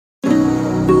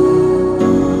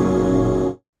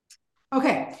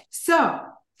Okay, so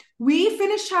we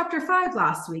finished chapter 5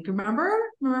 last week. Remember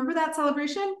that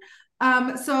celebration?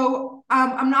 I'm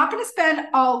not going to spend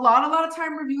a lot of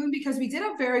time reviewing because we did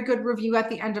a very good review at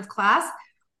the end of class,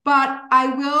 but I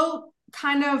will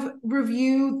kind of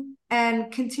review and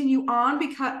continue on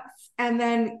and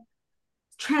then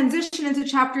transition into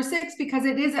chapter 6 because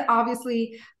it is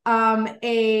obviously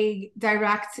a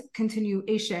direct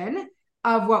continuation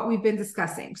of what we've been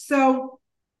discussing. So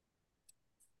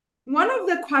one of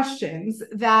the questions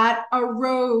that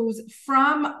arose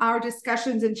from our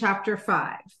discussions in chapter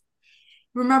 5,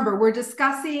 remember, we're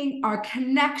discussing our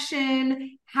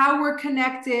connection, how we're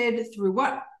connected, through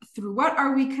what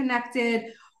are we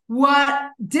connected, what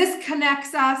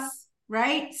disconnects us,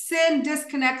 right? Sin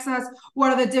disconnects us.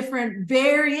 What are the different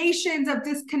variations of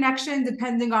disconnection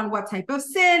depending on what type of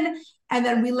sin? And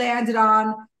then we landed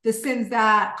on the sins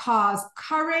that cause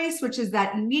Igeres, which is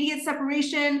that immediate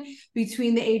separation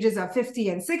between the ages of 50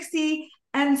 and 60.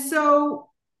 And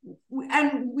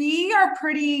we are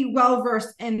pretty well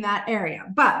versed in that area.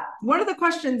 But one of the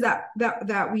questions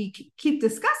that we keep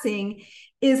discussing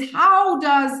is, how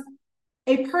does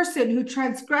a person who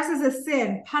transgresses a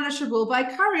sin punishable by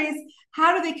Igeres,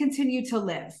 how do they continue to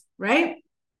live, right?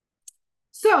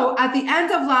 So at the end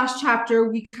of last chapter,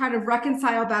 we kind of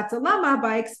reconciled that dilemma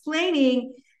by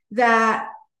explaining that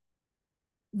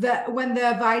when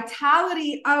the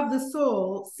vitality of the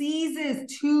soul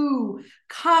ceases to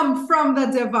come from the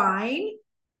divine,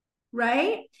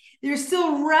 right? There's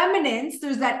still remnants.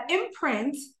 There's that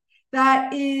imprint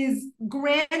that is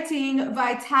granting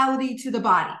vitality to the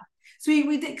body. So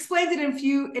we explained it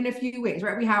in a few ways,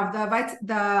 right? We have the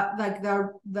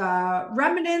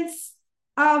remnants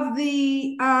of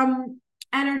the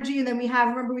energy, and then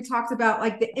remember we talked about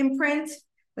like the imprint,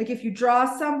 like if you draw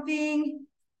something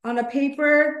on a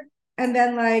paper and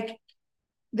then like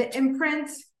the imprint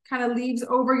kind of leaves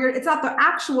over it's not the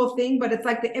actual thing, but it's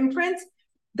like the imprint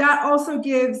that also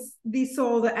gives the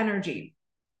soul the energy.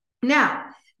 Now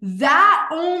that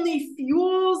only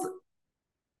fuels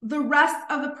the rest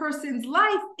of the person's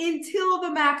life until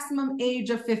the maximum age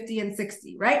of 50 and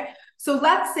 60, right? So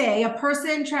let's say a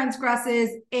person transgresses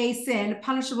a sin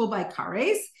punishable by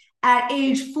Igeres at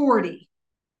age 40,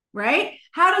 right?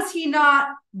 How does he not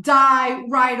die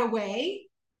right away,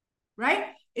 right?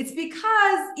 It's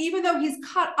because even though he's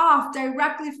cut off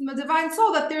directly from the divine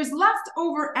soul, that there's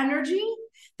leftover energy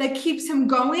that keeps him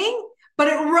going, but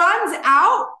it runs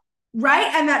out,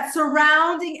 right? And that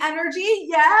surrounding energy,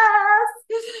 yes,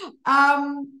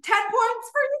 10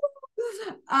 points for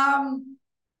you.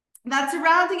 That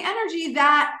surrounding energy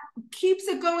that keeps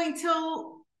it going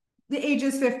till the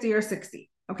ages 50 or 60,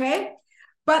 okay?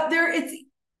 But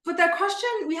that question,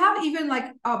 we have even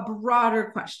like a broader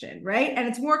question, right? And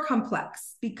it's more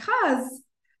complex because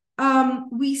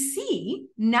we see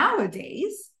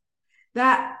nowadays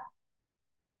that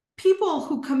people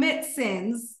who commit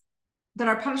sins that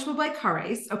are punishable by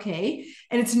Igeres, okay?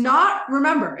 And it's not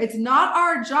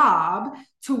our job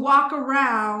to walk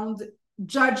around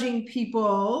judging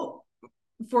people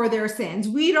for their sins.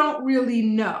 We don't really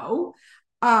know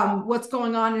what's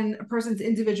going on in a person's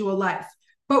individual life,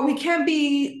 but we can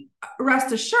be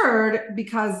rest assured,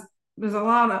 because there's a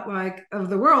lot of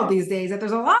the world these days, that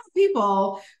there's a lot of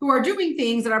people who are doing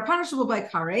things that are punishable by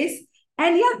Igeres,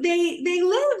 and yet they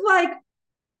live like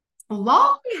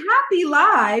long, happy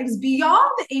lives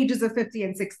beyond the ages of 50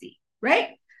 and 60, right?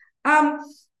 And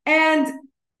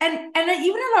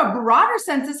even in a broader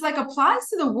sense, this like applies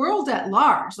to the world at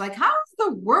large. Like, how is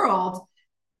the world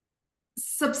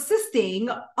subsisting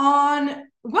on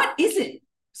what isn't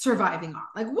surviving on?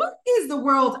 Like, what is the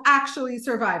world actually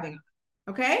surviving on?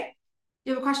 Okay,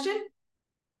 you have a question,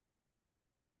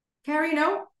 Carrie?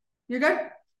 No, you're good.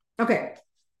 Okay,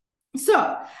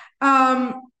 so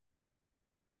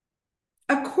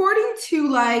according to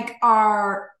like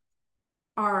our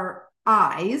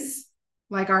eyes,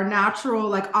 like our natural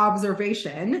like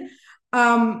observation,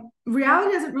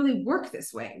 reality doesn't really work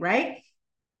this way, right?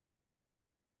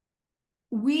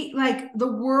 The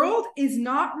world is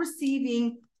not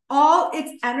receiving all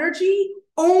its energy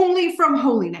only from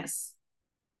holiness,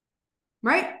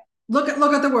 right? Look at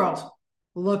the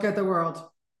world.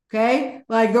 Okay,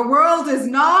 like the world is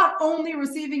not only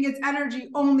receiving its energy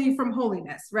only from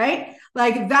holiness, right?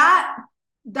 Like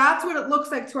that's what it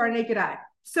looks like to our naked eye.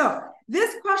 So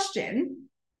this question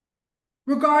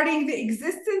regarding the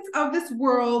existence of this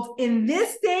world in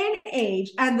this day and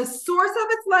age and the source of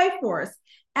its life force,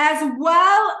 as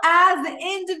well as the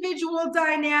individual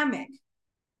dynamic,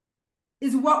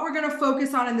 is what we're going to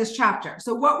focus on in this chapter.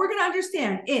 So what we're going to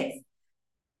understand is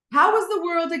how is the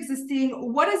world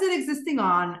existing? What is it existing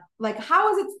on? Like,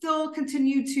 how is it still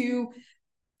continue to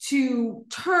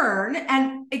turn?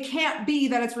 And it can't be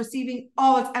that it's receiving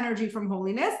all its energy from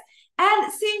holiness.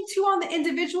 And same too on the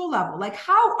individual level. Like,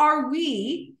 how are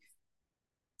we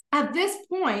at this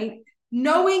point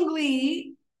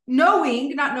knowing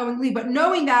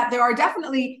that there are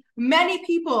definitely many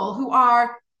people who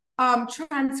are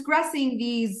transgressing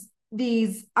these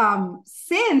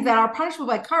sins that are punishable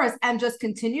by curse and just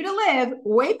continue to live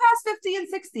way past 50 and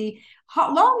 60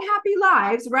 long happy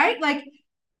lives, right? Like,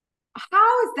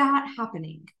 how is that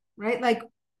happening, right? Like,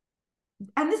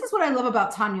 and this is what I love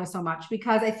about Tanya so much,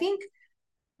 because I think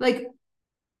like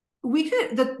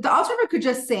the altar could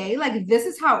just say like, this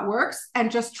is how it works,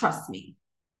 and just trust me,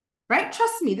 right?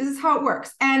 Trust me, this is how it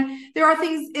works. And there are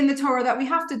things in the Torah that we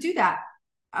have to do that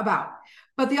about,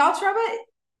 but the Alter Rebbe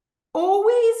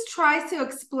always tries to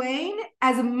explain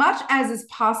as much as is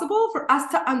possible for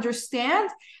us to understand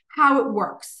how it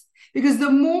works. Because the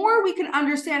more we can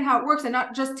understand how it works and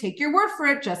not just take your word for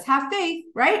it, just have faith,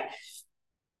 right?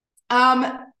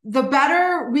 The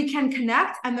better we can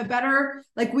connect, and the better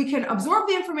like we can absorb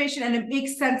the information and it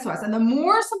makes sense to us. And the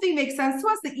more something makes sense to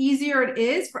us, the easier it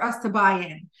is for us to buy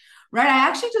in, right? I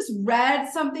actually just read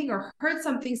something or heard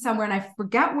something somewhere, and I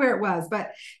forget where it was, but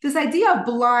this idea of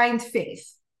blind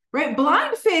faith, right?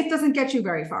 Blind faith doesn't get you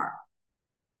very far,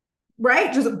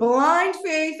 right? Just blind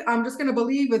faith. I'm just going to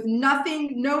believe with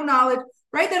nothing, no knowledge,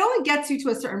 right? That only gets you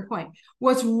to a certain point.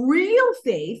 What's real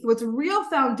faith, what's real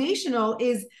foundational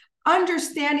is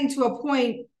understanding to a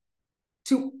point,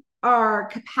 to our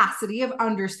capacity of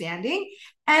understanding,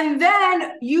 and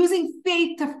then using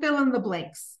faith to fill in the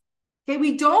blanks. Okay,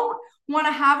 we don't want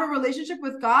to have a relationship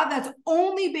with God that's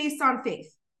only based on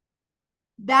faith.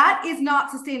 That is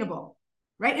not sustainable,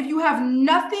 right? If you have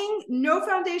nothing, no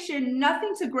foundation,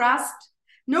 nothing to grasp,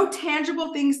 no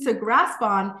tangible things to grasp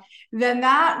on, then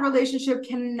that relationship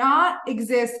cannot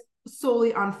exist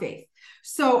solely on faith.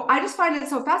 So I just find it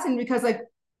so fascinating, because like,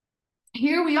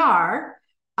 here we are,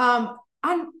 I'm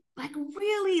like,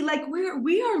 really, like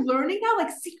we are learning now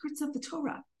like secrets of the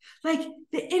Torah, like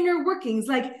the inner workings.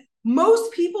 Like,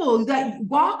 most people that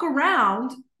walk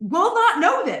around will not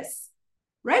know this,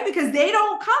 right? Because they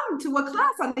don't come to a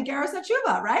class on the Igeres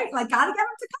Hateshuva, right? Like, gotta get them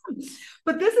to come.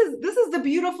 But this is the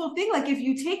beautiful thing. Like, if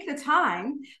you take the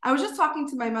time, I was just talking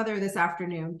to my mother this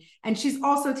afternoon, and she's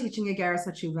also teaching Igeres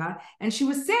Hateshuva, and she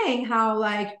was saying how,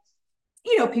 like,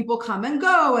 you know, people come and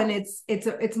go, and it's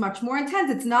much more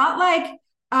intense. It's not like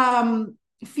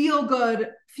feel good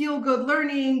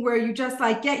learning where you just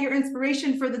like get your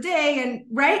inspiration for the day, and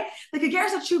right, like Igeres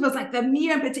Hateshuva is like the meat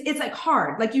of it. It's like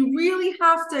hard. Like, you really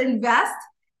have to invest,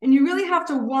 and you really have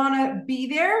to want to be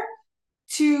there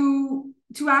to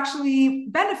actually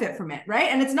benefit from it,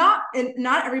 right? And it's not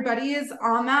everybody is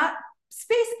on that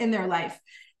space in their life.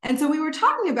 And so we were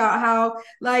talking about how,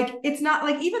 like, it's not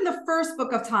like even the first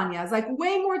book of Tanya is like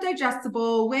way more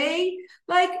digestible, way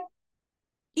like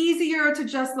easier to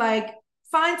just like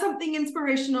find something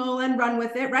inspirational and run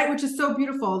with it, right? Which is so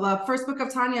beautiful. The first book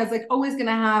of Tanya is like always going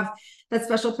to have that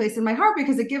special place in my heart,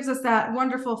 because it gives us that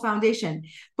wonderful foundation.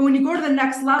 But when you go to the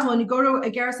next level and you go to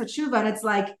Igeres Hateshuva, and it's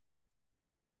like,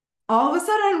 all of a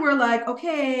sudden we're like,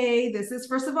 okay, this is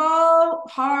first of all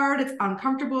hard, it's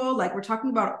uncomfortable, like we're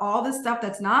talking about all this stuff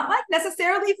that's not like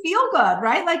necessarily feel good,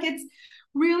 right? Like, it's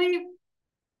really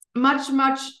much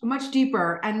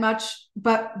deeper and much,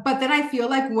 but then I feel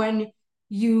like when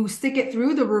you stick it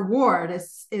through, the reward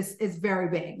is very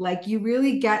big. Like, you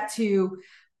really get to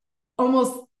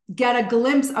almost get a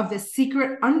glimpse of this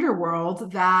secret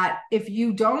underworld that if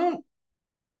you don't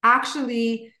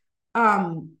actually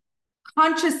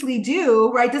consciously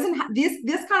do, right, doesn't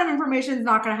this kind of information is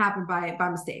not going to happen by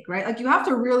mistake, right? Like, you have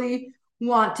to really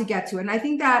want to get to it. And I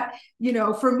think that, you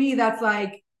know, for me, that's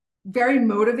like very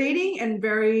motivating and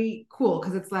very cool,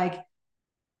 because it's like,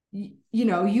 you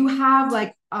know, you have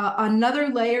like another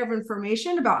layer of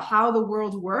information about how the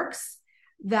world works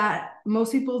that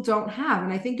most people don't have.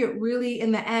 And I think it really,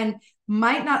 in the end,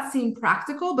 might not seem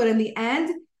practical, but in the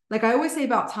end, like I always say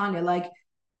about Tanya, like,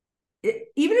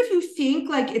 even if you think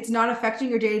like it's not affecting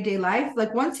your day-to-day life,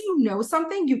 like once you know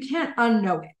something, you can't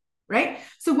unknow it, right?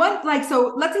 So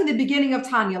let's say the beginning of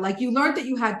Tanya, like you learned that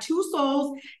you had two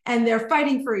souls and they're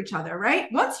fighting for each other, right?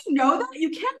 Once you know that, you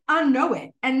can't unknow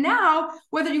it. And now,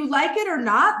 whether you like it or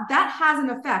not, that has an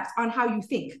effect on how you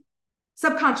think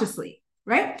subconsciously,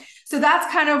 right? So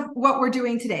that's kind of what we're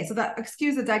doing today. So that,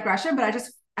 excuse the digression, but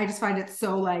I just find it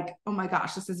so like, oh my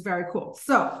gosh, this is very cool.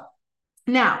 So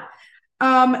now,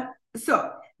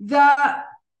 so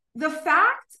the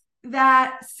fact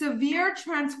that severe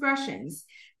transgressions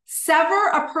sever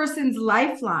a person's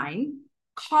lifeline,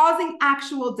 causing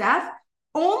actual death,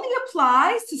 only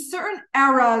applies to certain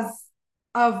eras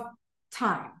of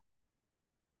time.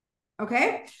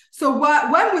 Okay, so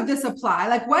when would this apply?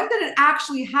 Like, when did it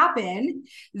actually happen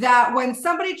that when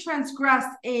somebody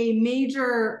transgressed a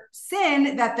major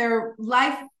sin, that their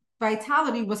life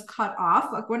vitality was cut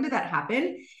off? Like, when did that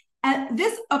happen? And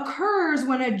this occurs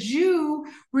when a Jew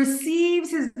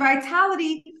receives his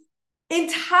vitality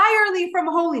entirely from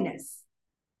holiness,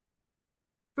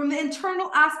 from the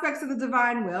internal aspects of the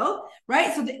divine will,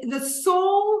 right? So the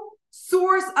sole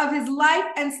source of his life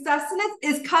and sustenance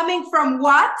is coming from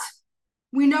what?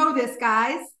 We know this,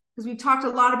 guys, because we've talked a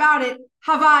lot about it.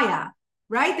 Havaya,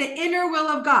 right? The inner will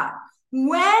of God.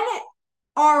 When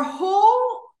our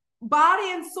whole body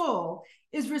and soul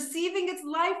is receiving its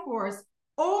life force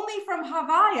only from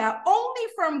Havaya, only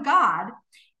from God,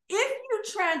 if you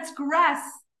transgress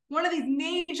one of these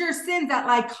major sins that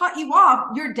like cut you off,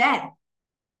 you're dead.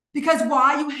 Because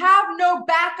why? You have no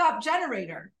backup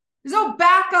generator. There's no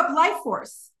backup life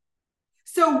force.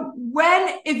 So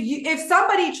if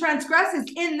somebody transgresses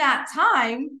in that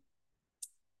time,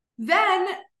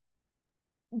 then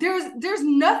there's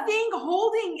nothing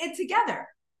holding it together.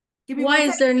 Why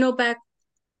is there no back?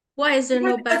 Why is there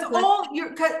no back?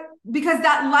 Because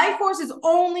that life force is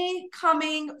only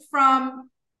coming from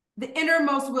the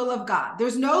innermost will of God.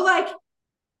 There's no like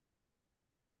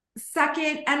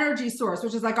second energy source,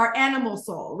 which is like our animal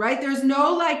soul, right? There's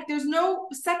no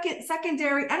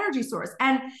secondary energy source.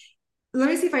 And let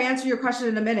me see if I answer your question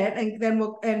in a minute, and then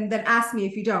ask me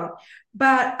if you don't.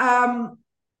 But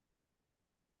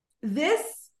this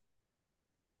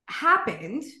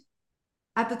happened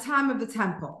at the time of the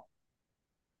temple.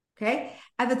 Okay,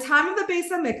 at the time of the Beis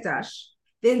Hamikdash,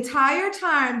 the entire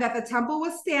time that the temple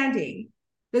was standing,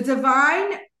 the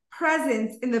divine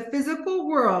presence in the physical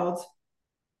world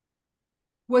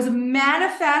was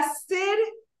manifested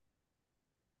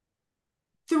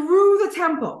through the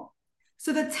temple.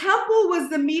 So the temple was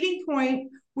the meeting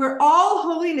point where all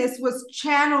holiness was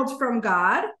channeled from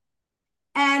God,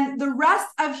 and the rest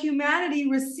of humanity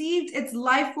received its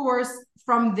life force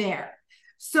from there.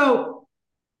 So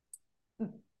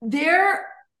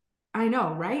I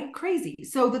know, right? Crazy.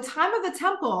 So the time of the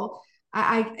temple,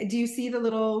 do you see the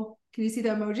little, can you see the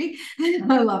emoji?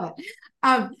 I love it.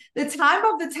 The time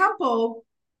of the temple,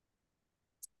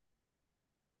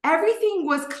 everything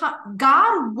was,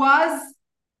 God was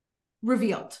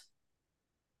revealed.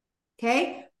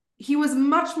 Okay, he was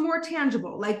much more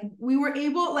tangible. Like we were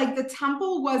able, like the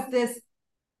temple was the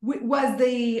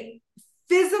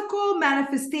physical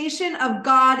manifestation of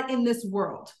God in this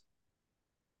world.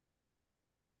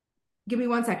 Give me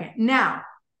 1 second. Now,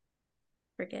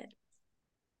 Forget.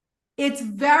 It's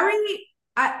very,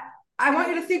 I want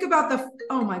you to think about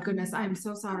oh my goodness, I am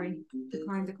so sorry.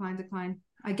 Decline.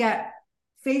 I get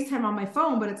FaceTime on my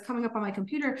phone, but it's coming up on my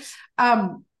computer.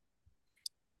 What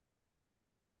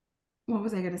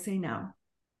was I going to say now?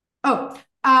 It's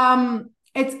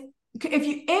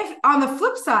if on the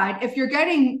flip side, if you're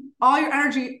getting all your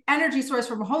energy source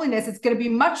from holiness, it's going to be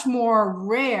much more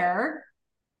rare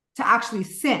to actually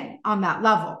sin on that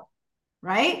level,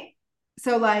 right?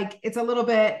 So like it's a little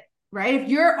bit, right? If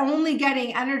you're only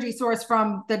getting energy source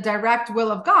from the direct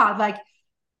will of God, like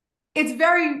it's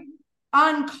very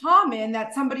uncommon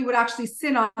that somebody would actually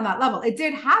sin on that level. It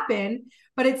did happen,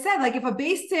 but it said like if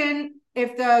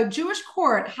the Jewish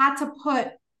court had to put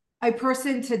a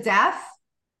person to death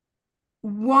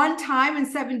one time in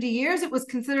 70 years, it was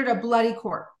considered a bloody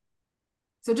court.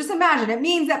 So just imagine, it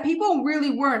means that people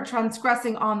really weren't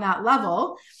transgressing on that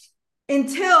level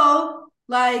until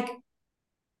like,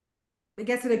 I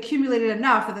guess it accumulated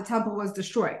enough that the temple was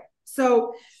destroyed.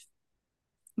 So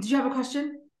did you have a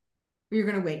question? Or you're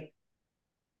going to wait?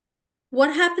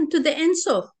 What happened to the Ein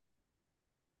Sof?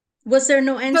 Was there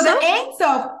no Ein Sof? So the Ein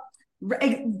Sof,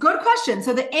 good question.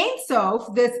 So the Ein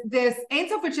Sof, this Ein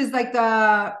Sof, which is like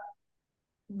the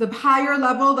higher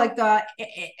level, like the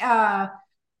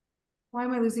why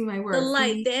am I losing my words? The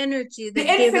light, the energy, the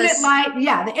infinite light.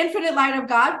 Yeah, the infinite light of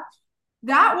God.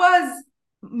 That was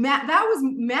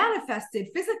manifested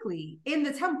physically in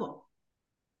the temple.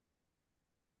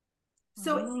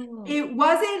 So it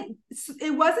wasn't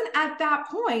at that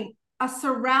point a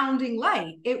surrounding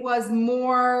light. It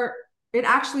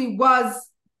actually was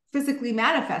physically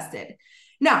manifested.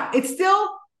 Now, it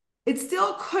still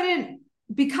couldn't,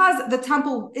 because the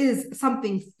temple is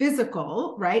something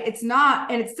physical, right? It's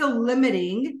not, and it's still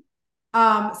limiting.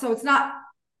 So it's not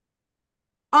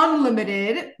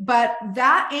unlimited, but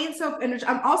that Ein Sof energy,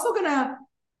 I'm also gonna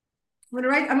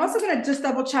I'm also going to just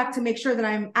double check to make sure that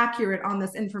I'm accurate on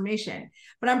this information.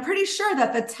 But I'm pretty sure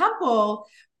that the temple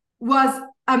was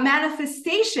a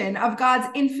manifestation of God's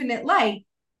infinite light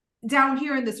down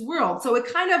here in this world. So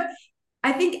it kind of,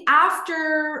 I think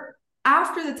after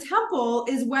the temple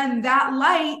is when that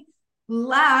light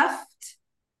left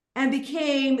and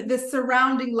became the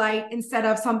surrounding light instead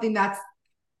of something that's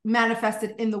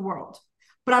manifested in the world.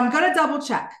 But I'm going to double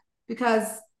check because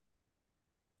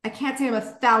I can't say I'm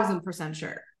 1,000%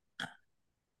 sure.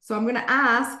 So I'm going to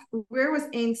ask, where was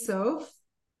Ein Sof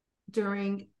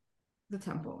during the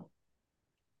temple?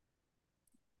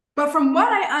 But from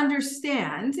what I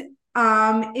understand,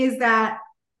 is that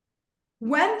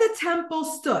when the temple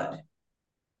stood,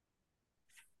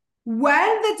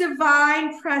 when the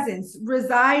divine presence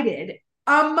resided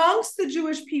amongst the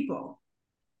Jewish people,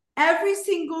 every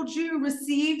single Jew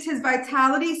received his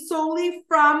vitality solely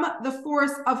from the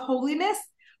force of holiness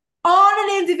on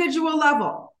an individual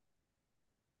level.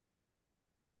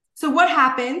 So what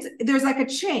happened? There's like a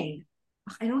chain.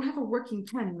 I don't have a working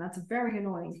pen, and that's very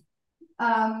annoying.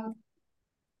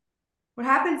 What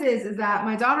happens is that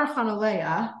my daughter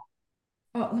Hanalea,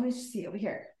 let me just see over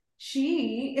here.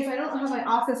 She, if I don't have my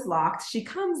office locked, she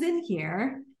comes in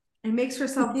here and makes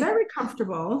herself very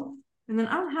comfortable. And then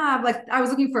I don't have, like, I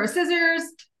was looking for scissors,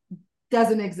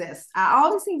 doesn't exist.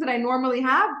 All these things that I normally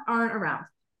have aren't around.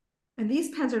 And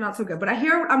these pens are not so good. But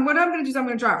what I'm going to do is I'm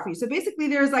going to draw it for you. So basically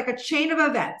there's like a chain of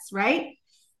events, right?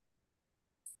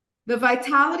 The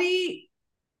vitality.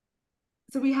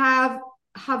 So we have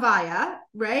Havaya,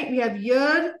 right? We have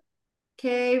Yud,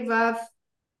 K, Vav,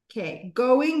 K,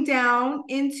 going down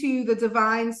into the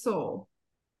divine soul.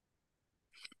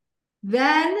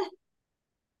 Then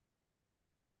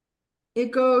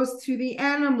it goes to the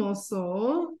animal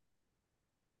soul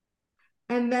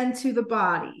and then to the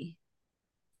body.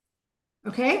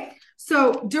 Okay,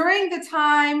 so during the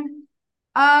time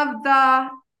of the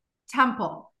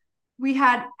temple, we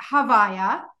had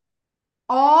Havaya.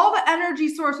 All the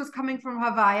energy source was coming from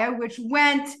Havaya, which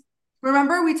went,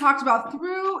 remember we talked about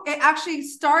through, it actually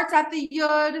starts at the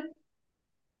Yud,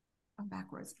 I'm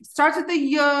backwards, starts at the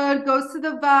Yud, goes to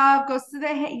the Vav, goes to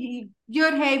the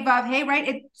Yud, Hey, Vav, Hey, right?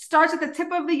 It starts at the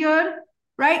tip of the Yud,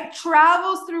 right?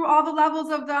 Travels through all the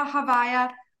levels of the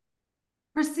Havaya,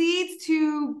 proceeds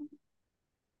to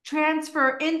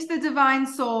transfer into the divine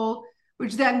soul,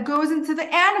 which then goes into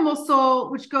the animal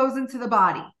soul, which goes into the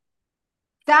body.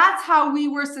 That's how we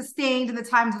were sustained in the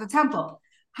times of the temple.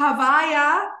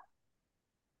 Havaya,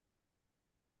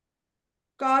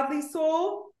 godly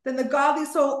soul, then the godly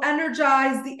soul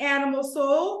energized the animal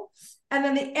soul, and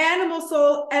then the animal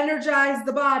soul energized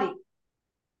the body.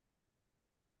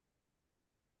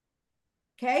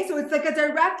 Okay, so it's like a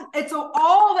direct, so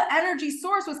all the energy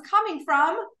source was coming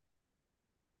from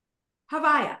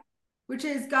Havaya, which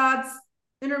is God's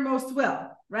innermost will,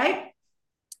 right?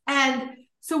 And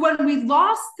so when we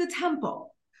lost the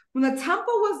temple, when the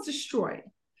temple was destroyed,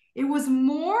 it was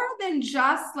more than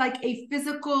just like a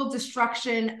physical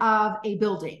destruction of a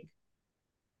building,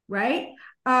 right?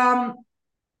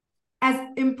 As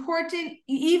important,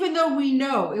 even though we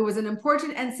know it was an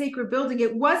important and sacred building,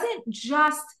 it wasn't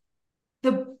just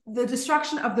the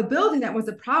destruction of the building that was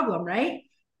a problem, right?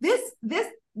 This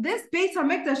Beit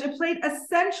HaMikdash, it played a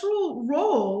central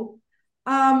role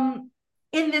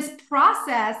in this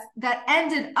process that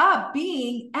ended up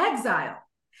being exile.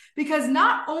 Because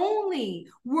not only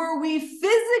were we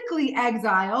physically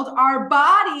exiled, our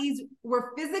bodies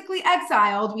were physically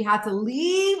exiled. We had to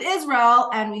leave Israel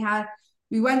and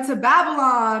we went to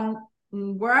Babylon,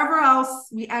 wherever else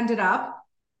we ended up.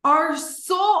 Our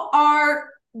soul, our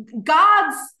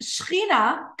God's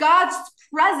Shechina, God's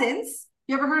presence.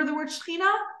 You ever heard of the word Shechina?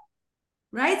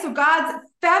 Right? So God's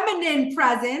feminine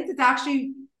presence, it's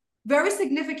actually very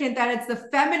significant that it's the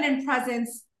feminine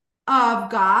presence of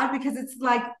God, because it's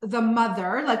like the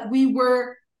mother, like we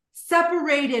were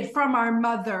separated from our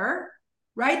mother,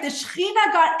 right? The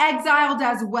Shechina got exiled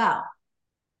as well.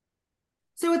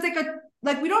 So it's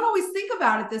like we don't always think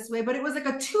about it this way, but it was like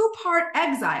a two-part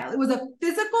exile. It was a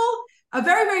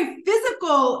very, very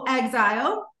physical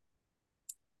exile,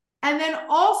 and then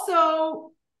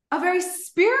also a very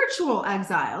spiritual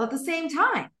exile at the same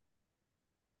time.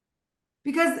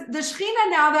 Because the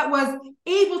Shekhinah now that was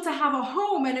able to have a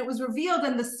home, and it was revealed,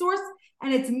 and the source,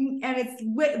 and it's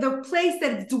the place,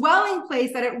 that dwelling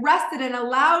place that it rested and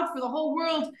allowed for the whole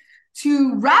world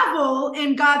to revel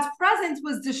in God's presence,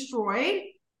 was destroyed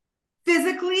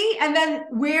physically. And then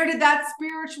where did that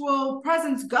spiritual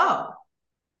presence go?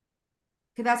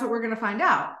 Okay, that's what we're going to find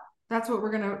out. That's what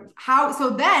we're going to,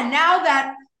 so then now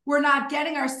that we're not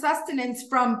getting our sustenance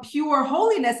from pure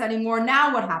holiness anymore.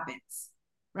 Now what happens,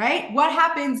 right? What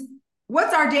happens?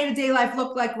 What's our day-to-day life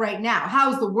look like right now?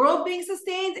 How is the world being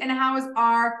sustained, and how is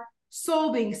our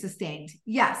soul being sustained?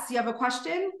 Yes, you have a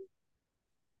question?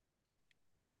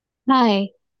 Hi.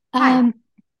 Hi. Um,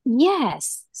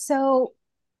 yes. So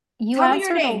you Tell me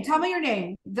your answered a name. Tell me your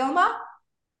name. Vilma?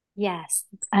 yes,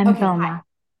 I'm Okay, hi. Vilma.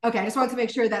 Okay, I just wanted to make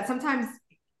sure that sometimes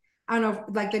I don't know,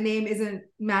 like the name isn't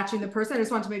matching the person. I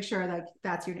just want to make sure like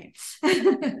that's your name.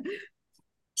 Oh,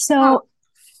 So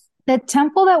the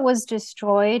temple that was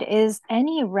destroyed, is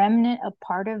any remnant a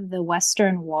part of the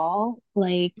Western Wall?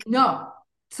 Like, no.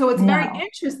 So it's very no.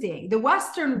 interesting. The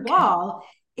Western Okay. Wall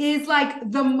is like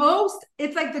the most,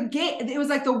 it's like the gate, it was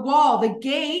like the wall, the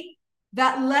gate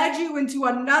that led you into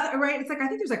another, right? It's like, I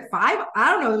think there's like five,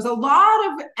 I don't know, there's a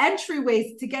lot of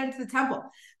entryways to get into the temple.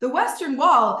 The Western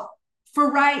Wall for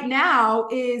right now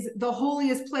is the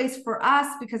holiest place for us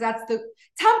because that's the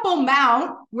Temple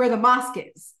Mount where the mosque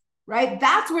is, right?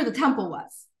 That's where the temple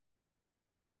was.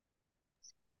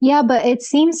 Yeah, but it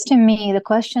seems to me the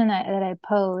question that I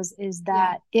pose is Yeah,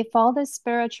 that if all this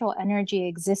spiritual energy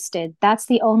existed, that's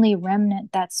the only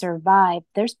remnant that survived.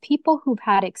 There's people who've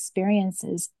had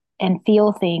experiences and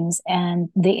feel things, and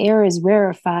the air is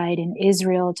rarefied in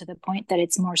Israel to the point that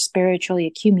it's more spiritually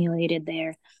accumulated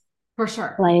there, for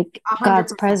sure. like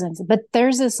God's 100%. presence. But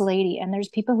there's this lady, and there's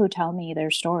people who tell me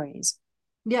their stories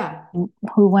Yeah.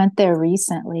 who went there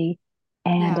recently,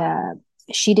 and Yeah.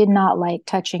 she did not like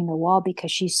touching the wall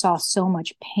because she saw so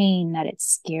much pain that it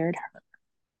scared her.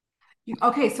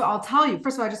 Okay, so I'll tell you.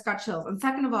 First of all, I just got chills. And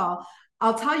second of all,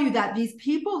 I'll tell you that these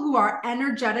people who are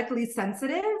energetically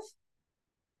sensitive,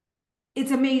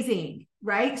 it's amazing,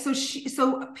 right?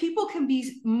 So people can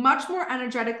be much more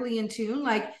energetically in tune.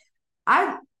 Like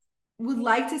I would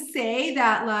like to say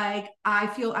that like I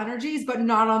feel energies, but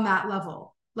not on that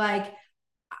level. Like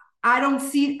I don't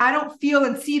feel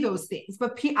and see those things.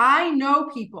 But I know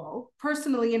people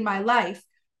personally in my life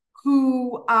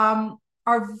who are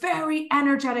very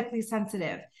energetically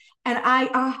sensitive. And I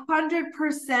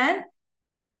 100%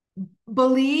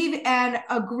 believe and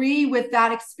agree with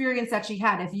that experience that she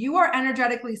had. If you are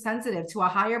energetically sensitive to a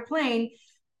higher plane,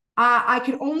 I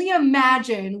can only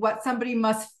imagine what somebody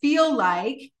must feel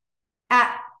like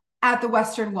at the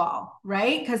Western Wall,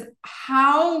 right? Because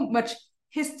how much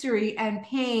history and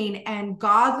pain and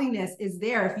godliness is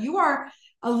there. If you are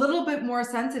a little bit more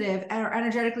sensitive or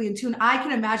energetically in tune, I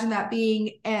can imagine that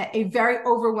being a very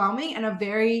overwhelming and a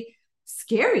very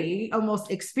scary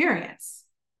almost experience.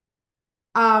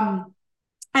 Um,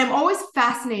 I'm always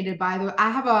fascinated by I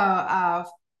have a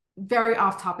very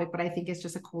off topic, but I think it's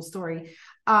just a cool story.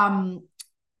 A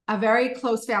very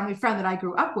close family friend that I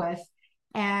grew up with,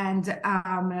 and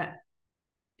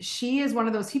she is one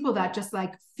of those people that just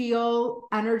like feel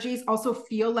energies, also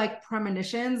feel like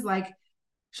premonitions. Like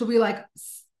she'll be like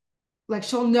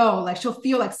she'll know, like she'll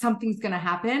feel like something's gonna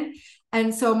happen.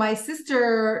 And so my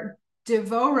sister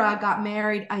Devora got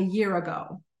married a year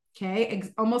ago. Okay,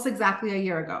 almost exactly a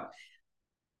year ago.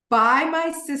 By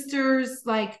my sister's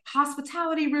like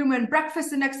hospitality room and breakfast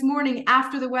the next morning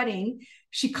after the wedding,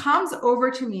 she comes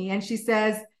over to me and she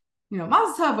says, you know,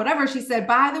 Mazel Tov, whatever. She said,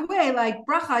 by the way, like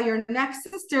Bracha, your next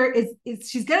sister is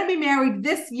she's gonna be married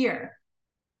this year.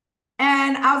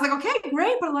 And I was like, okay,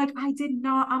 great, but like I did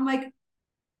not. I'm like,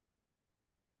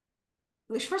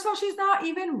 first of all, she's not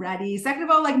even ready. Second of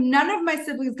all, like none of my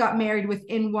siblings got married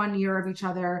within 1 year of each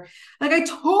other. Like I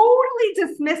totally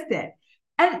dismissed it.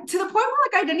 And to the point where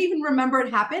like I didn't even remember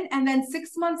it happened. And then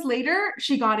 6 months later,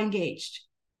 she got engaged.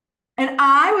 And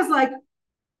I was like,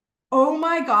 oh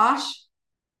my gosh.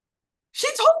 She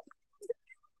told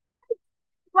me,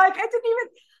 like I didn't even,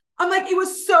 I'm like, it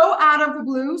was so out of the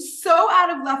blue, so out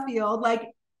of left field. Like,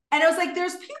 and I was like,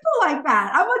 there's people like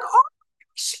that. I'm like, oh,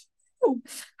 she knew.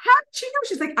 How did she know?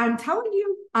 She's like, I'm telling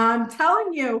you, I'm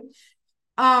telling you.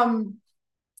 Um,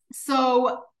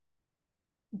 so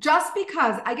just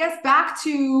because I guess back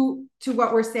to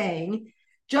what we're saying,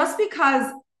 just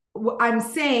because I'm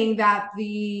saying that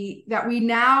that we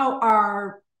now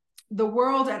are the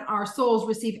world and our souls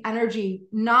receive energy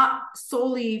not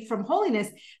solely from holiness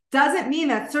doesn't mean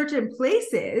that certain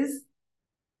places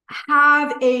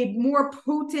have a more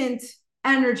potent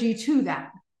energy to them,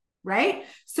 right?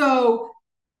 So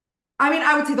I mean,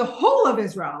 I would say the whole of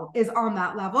Israel is on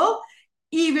that level,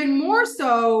 even more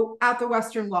so at the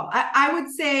Western Wall. I would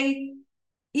say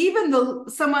even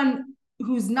someone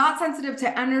who's not sensitive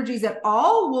to energies at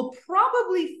all will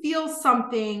probably feel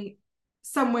something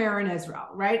somewhere in Israel,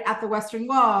 right? At the Western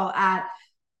Wall, at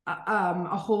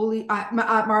a holy at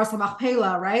Maras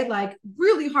Machpelah, right? Like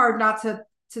really hard not to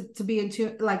to be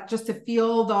into, like, just to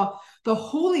feel the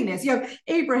holiness. You have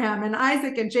Abraham and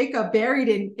Isaac and Jacob buried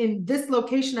in this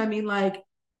location. I mean, like,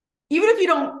 even if you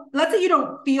don't, let's say you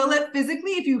don't feel it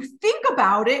physically, if you think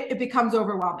about it, it becomes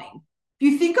overwhelming.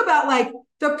 If you think about like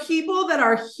the people that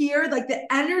are here, like the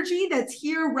energy that's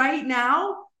here right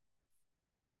now,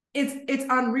 it's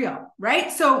unreal,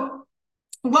 right? So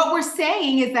what we're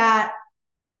saying is that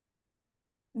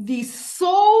the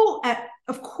soul,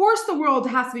 of course, the world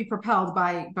has to be propelled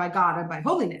by God and by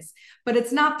holiness, but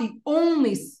it's not the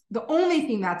only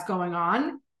thing that's going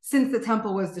on since the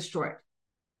temple was destroyed.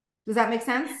 Does that make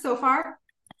sense so far?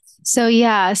 So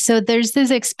yeah, so there's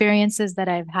these experiences that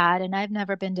I've had, and I've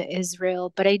never been to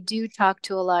Israel, but I do talk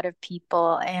to a lot of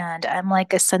people, and I'm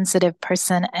like a sensitive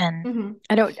person, and Mm-hmm.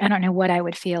 I don't know what I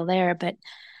would feel there, but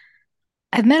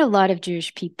I've met a lot of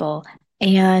Jewish people,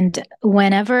 and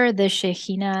whenever the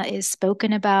Shekhinah is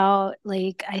spoken about,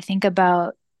 like I think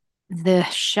about the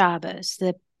Shabbos,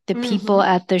 the people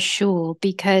Mm-hmm. at the shul,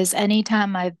 because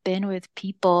anytime I've been with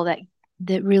people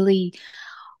that really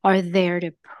are there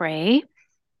to pray,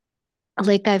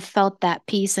 like I've felt that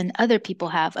peace, and other people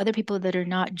have, other people that are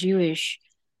not Jewish,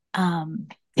 can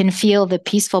feel the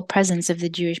peaceful presence of the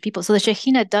Jewish people. So the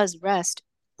Shekhinah does rest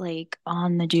like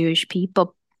on the Jewish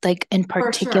people, like in For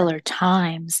particular sure.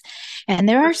 times. And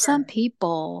there For are some sure.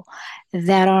 people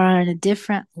that are on a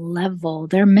different level.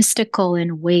 They're mystical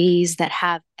in ways that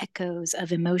have echoes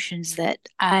of emotions that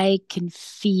I can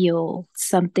feel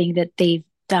something that they've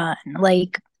done.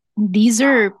 Like these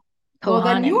are Well,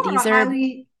 then you Kohanim, are a these are,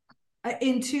 highly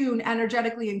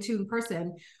energetically in tune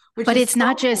person, which but is it's so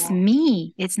not just cool.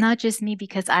 me. It's not just me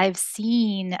because I've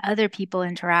seen other people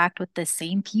interact with the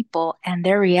same people and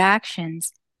their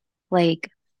reactions like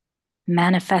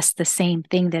manifest the same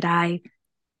thing that I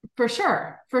For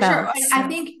sure. For sure. felt. I So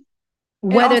think it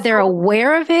whether also, they're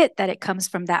aware of it, that it comes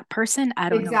from that person, I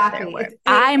don't know if they're exactly. aware.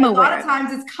 I'm A lot aware of of it.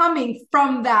 times it's coming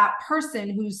from that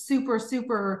person who's super,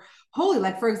 super holy.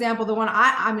 Like, for example, the one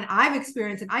I mean, I've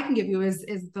experienced and I can give you is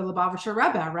the Lubavitcher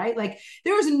Rebbe, right? Like,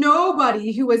 there was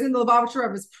nobody who was in the Lubavitcher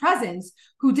Rebbe's presence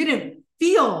who didn't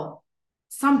feel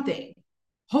something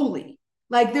holy.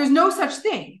 Like, there's no such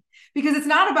thing, because it's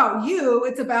not about you.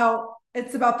 It's about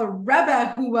the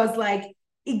Rebbe, who was like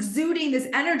exuding this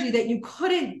energy that you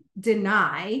couldn't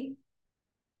deny,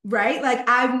 right? Like,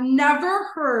 I've never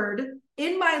heard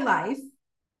in my life,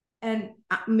 and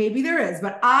maybe there is,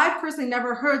 but I personally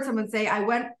never heard someone say, I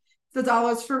went to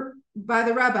dollars for by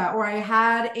the Rebbe, or I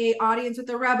had a audience with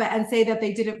the Rebbe, and say that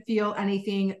they didn't feel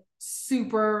anything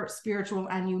super spiritual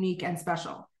and unique and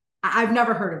special. I've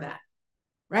never heard of that,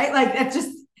 right? Like, it's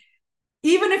just,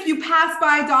 even if you pass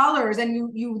by dollars and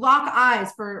you lock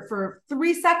eyes for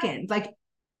 3 seconds, like,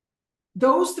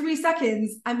 those 3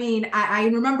 seconds, I mean, I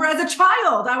remember as a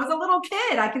child, I was a little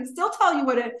kid, I can still tell you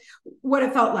what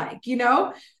it felt like, you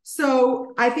know?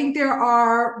 So I think there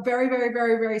are very, very,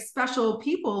 very, very special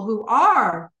people who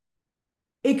are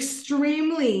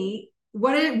extremely,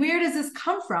 where does this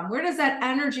come from? Where does that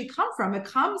energy come from? It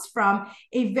comes from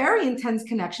a very intense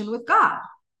connection with God,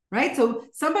 right? So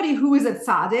somebody who is a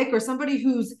tzaddik, or somebody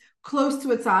who's close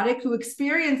to a tzaddik, who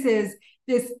experiences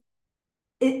this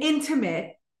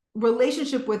intimate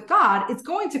relationship with God, it's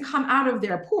going to come out of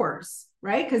their pores,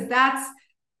 right? Because that's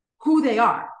who they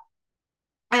are.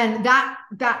 And that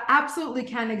absolutely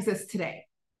can exist today,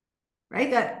 right?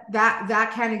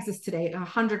 That can exist today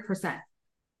 100%.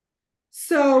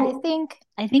 So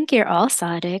I think you're all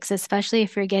Sadics, especially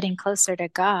if you're getting closer to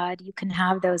God, you can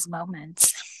have those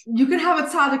moments. you can have a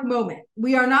tzaddik moment.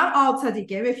 We are not all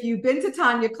tzaddikim. If you've been to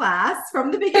Tanya class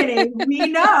from the beginning, we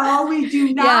know we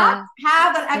do not Yeah.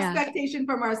 have an Yeah. expectation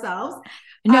from ourselves.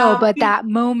 No, but that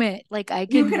moment, like I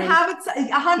You can can like, have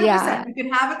it 100%. yeah. You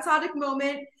can have a tzaddik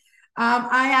moment.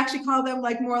 I actually call them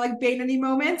like more like Bainani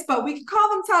moments, but we can call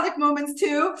them tzaddik moments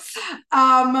too.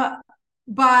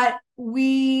 But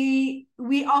we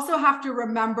also have to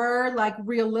remember, like,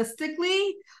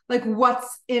 realistically, like,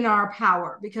 what's in our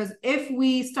power, because if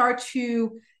we start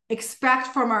to expect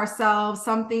from ourselves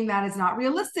something that is not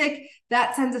realistic,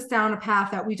 that sends us down a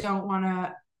path that we don't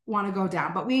want to go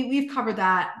down. But we've covered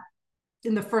that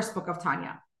in the first book of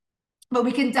Tanya. But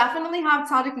we can definitely have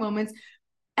tzaddik moments.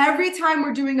 Every time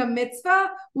we're doing a mitzvah,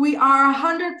 we are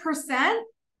 100%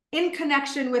 in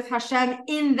connection with Hashem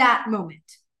in that moment.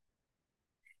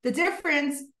 The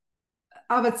difference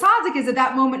of a tzaddik is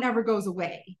that moment never goes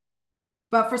away.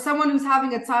 But for someone who's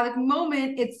having a tzaddik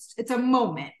moment, it's a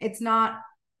moment. It's not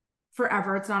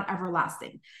forever. It's not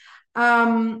everlasting.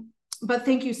 But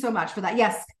thank you so much for that.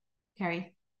 Yes,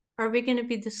 Carrie. Are we going to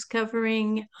be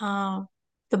discovering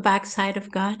the backside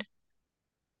of God?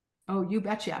 Oh, you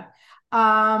betcha.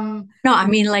 No, I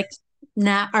mean, like,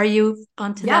 now, are you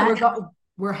onto Yeah, that?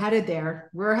 we're headed there.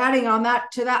 We're heading on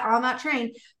that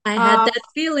train. I had that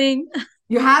feeling.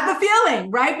 You had the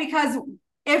feeling, right? Because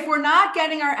if we're not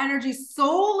getting our energy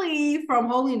solely from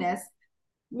holiness,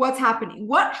 what's happening?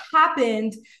 What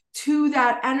happened to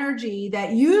that energy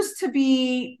that used to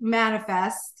be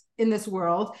manifest in this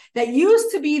world, that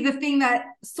used to be the thing that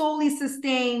solely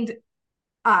sustained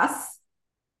us?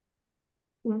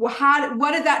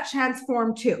 What did that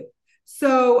transform to?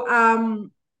 So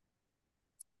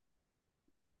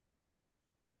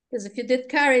Because if you did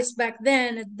carries back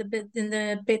then in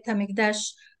the Beit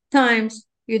HaMikdash times,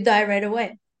 you die right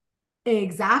away.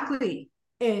 exactly.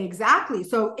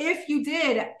 So if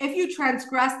you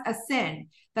transgressed a sin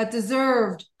that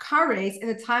deserved kares in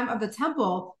the time of the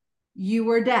temple, you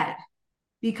were dead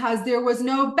because there was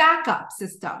no backup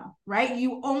system, right?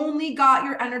 You only got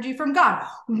your energy from God.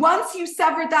 Once you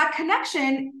severed that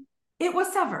connection, it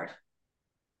was severed,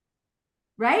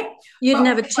 right? You didn't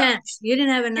have a chance. You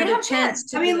didn't have You didn't another have chance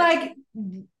chance. to I do mean, it. like,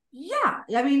 yeah.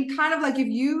 I mean, kind of like if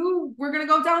you were going to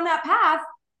go down that path,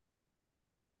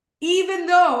 even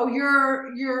though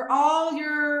all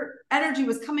your energy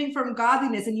was coming from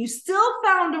godliness and you still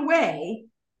found a way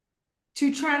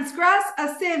to transgress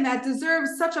a sin that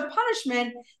deserves such a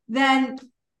punishment, then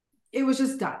it was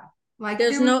just done. Like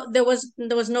there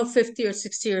was no 50 or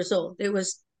 60 years old. It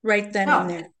was right then and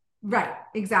there. Right,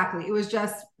 exactly. It was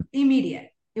just immediate.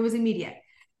 It was immediate.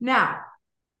 Now,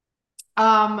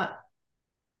 and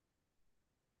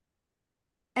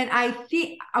I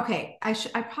think, okay, I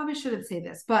probably shouldn't say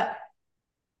this, but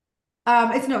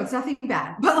it's nothing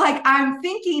bad. But like I'm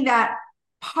thinking that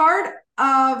part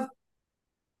of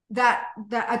that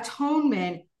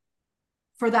atonement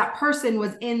for that person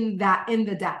was in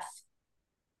the death.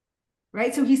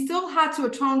 Right? So he still had to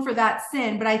atone for that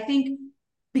sin, but I think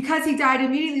because he died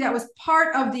immediately, that was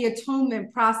part of the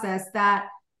atonement process that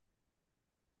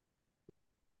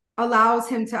allows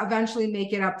him to eventually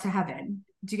make it up to heaven.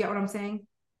 Do you get what I'm saying?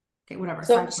 Okay, whatever.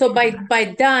 So by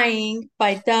dying,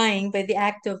 by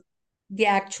the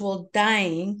actual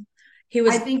dying, he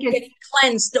was I think getting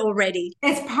cleansed already.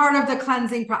 It's part of the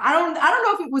cleansing process. I don't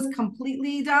know if it was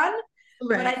completely done,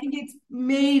 but I Right. think it's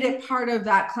made it part of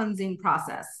that cleansing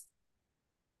process.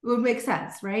 It would make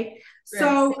sense, right? Right.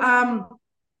 So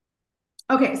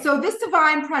okay, so this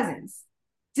divine presence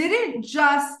didn't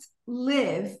just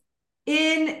live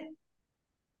in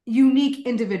unique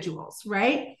individuals,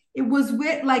 right? It was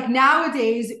with, like,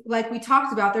 nowadays, like we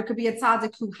talked about, there could be a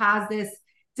tzaddik who has this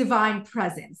divine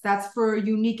presence. That's for a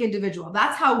unique individual.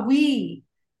 That's how we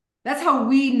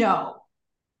know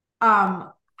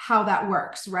how that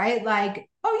works, right? Like,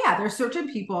 oh yeah, there's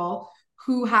certain people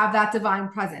who have that divine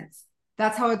presence.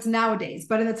 That's how it's nowadays.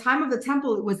 But in the time of the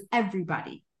temple, it was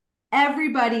everybody.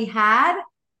 Everybody had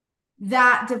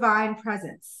that divine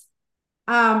presence.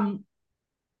 And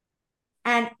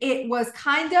it was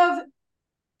kind of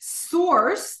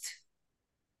sourced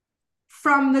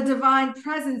from the divine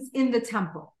presence in the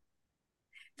temple.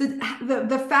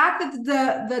 The fact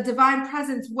that the divine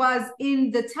presence was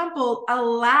in the temple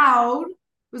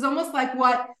was almost like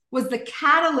what was the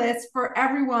catalyst for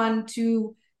everyone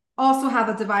to also have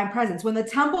a divine presence. When the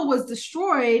temple was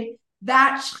destroyed,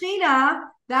 that Shekhinah,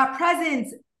 that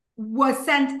presence, was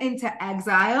sent into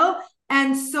exile,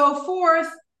 and so forth,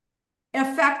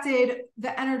 affected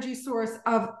the energy source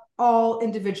of all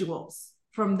individuals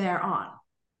from there on.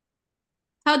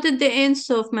 How did the Ein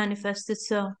Sof manifest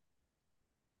itself?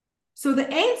 So the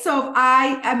Ein Sof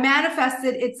I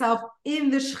manifested itself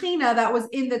in the Shekhinah that was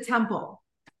in the temple.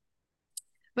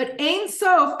 But Ein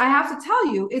Sof, I have to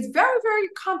tell you, it's very, very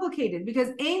complicated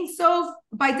because Ein Sof,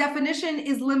 by definition,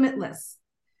 is limitless.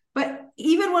 But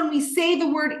even when we say the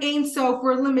word Ein Sof,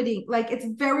 we're limiting. Like, it's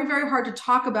very, very hard to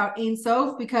talk about Ein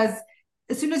Sof because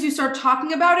as soon as you start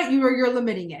talking about it, you're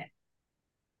limiting it.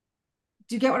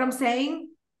 Do you get what I'm saying?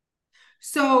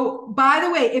 So, by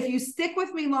the way, if you stick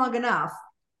with me long enough,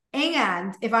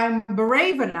 and if I'm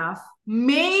brave enough,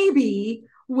 maybe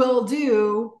we'll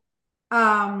do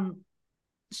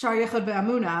Shar Yechud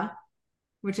Ve'amuna,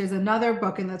 which is another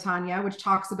book in the Tanya, which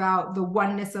talks about the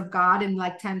oneness of God in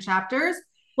like 10 chapters.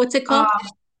 What's it called?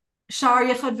 Shar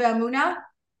Yechud Ve'amuna,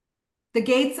 the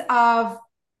gates of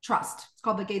trust. It's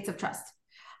called the gates of trust.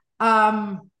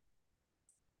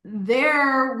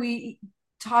 There we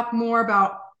talk more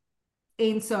about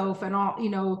Ein Sof and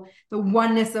all, the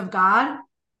oneness of God.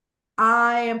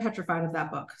 I am petrified of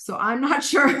that book, so I'm not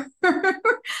sure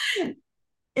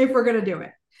if we're going to do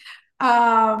it.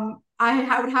 I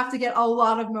would have to get a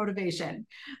lot of motivation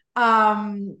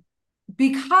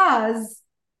because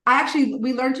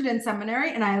we learned it in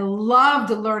seminary and I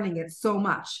loved learning it so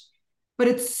much, but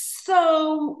it's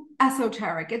so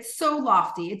esoteric. It's so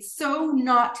lofty. It's so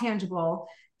not tangible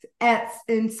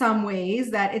in some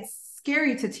ways that it's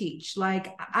scary to teach.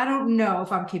 Like, I don't know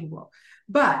if I'm capable,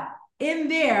 but in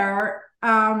there,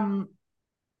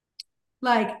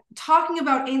 like talking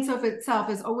about Ein Sof itself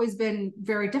has always been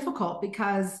very difficult,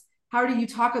 because how do you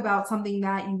talk about something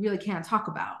that you really can't talk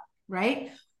about, right?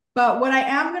 But what I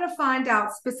am going to find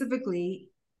out specifically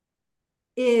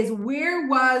is, where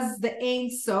was the Ein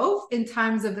Sof in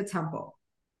times of the temple?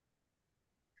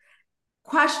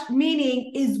 Question,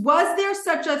 meaning is, was there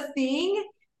such a thing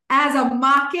as a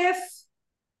makif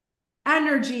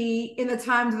energy in the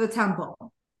times of the temple,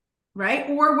 right?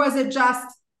 Or was it just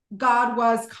God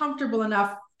was comfortable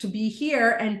enough to be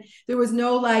here and there was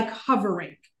no like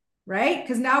hovering, right?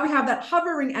 Because now we have that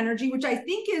hovering energy, which I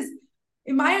think is,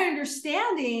 in my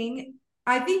understanding,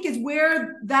 I think is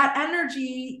where that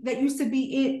energy that used to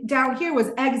be down here was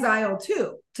exiled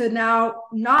to now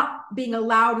not being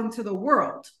allowed into the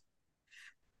world.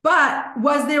 But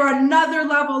was there another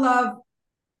level of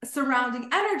surrounding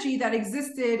energy that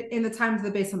existed in the times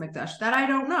of the Beis HaMikdash? That I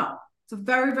don't know. It's a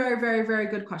very, very, very, very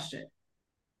good question.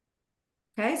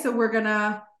 Okay, so I'm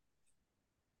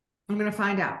gonna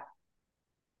find out.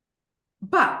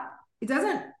 But it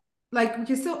doesn't, like, we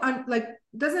can still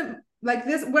doesn't, like,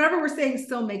 this, whatever we're saying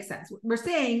still makes sense. What we're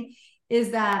saying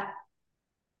is that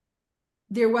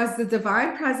there was the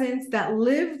divine presence that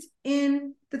lived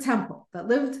in the temple, that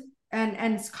lived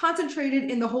and concentrated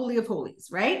in the Holy of Holies,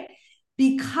 right?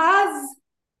 Because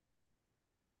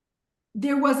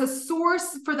there was a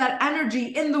source for that energy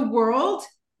in the world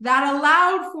that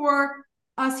allowed for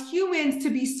us humans to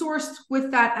be sourced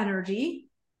with that energy.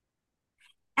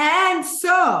 And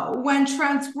so when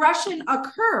transgression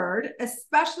occurred,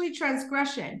 especially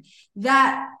transgression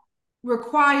that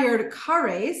required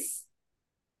kares,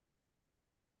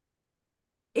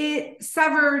 it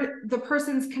severed the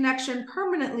person's connection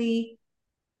permanently,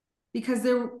 because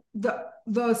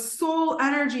the soul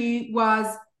energy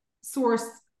was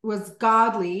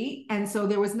godly, and so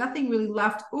there was nothing really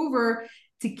left over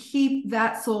to keep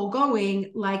that soul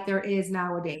going like there is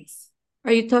nowadays.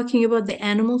 Are you talking about the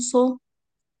animal soul?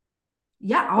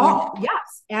 Yeah,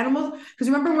 yes, animals. Because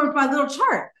remember with my little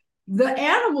chart, the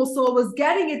animal soul was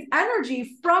getting its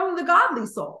energy from the godly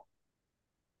soul.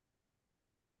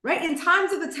 Right? In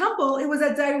times of the temple, it was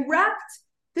a direct,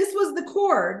 this was the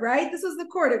cord, right? This was the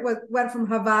cord. It went from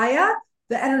Havaya,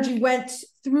 the energy went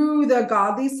through the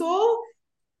godly soul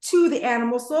to the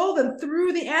animal soul, then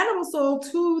through the animal soul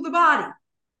to the body.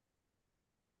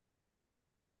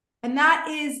 And that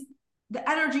is the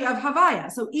energy of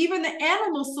Havaya. So even the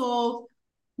animal soul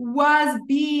was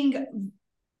being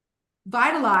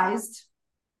vitalized.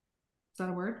 Is that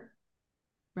a word?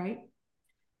 Right?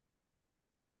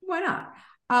 Why not?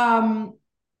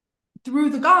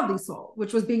 Through the godly soul,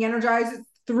 which was being energized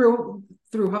through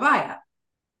Havaya.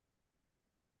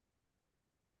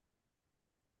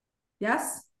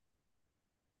 Yes?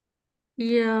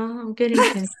 Yeah, I'm getting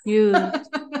confused.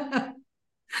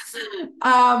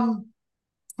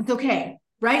 It's okay,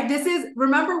 right? This is,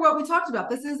 remember what we talked about.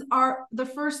 This is the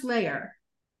first layer.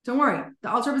 Don't worry, the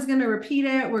Alter is going to repeat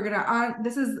it.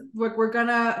 We're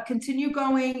gonna continue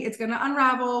going. It's gonna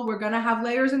unravel. We're gonna have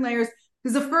layers and layers.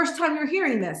 This is the first time you're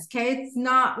hearing this, okay? It's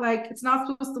not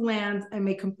supposed to land and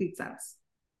make complete sense.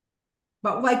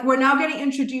 But like, we're now getting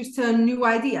introduced to new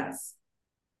ideas.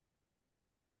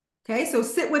 Okay, so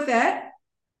sit with it.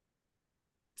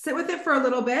 Sit with it for a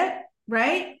little bit,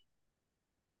 right?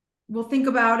 We'll think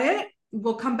about it.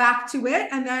 We'll come back to it,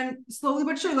 and then slowly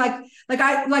but surely,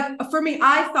 for me,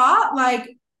 I thought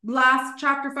like last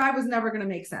chapter 5 was never going to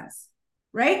make sense,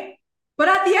 right? But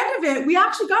at the end of it, we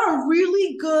actually got a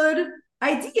really good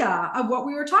idea of what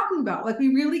we were talking about. Like, we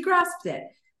really grasped it.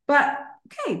 But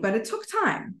it took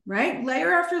time, right?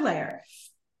 Layer after layer.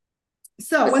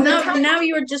 So now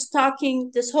you're just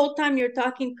talking, this whole time you're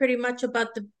talking pretty much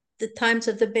about the times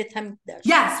of the Beit HaMikdash.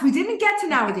 Yes, we didn't get to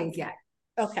nowadays yet.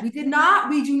 Okay. We do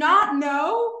not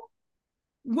know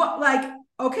what, like,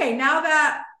 okay, now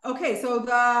that, okay, so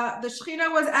the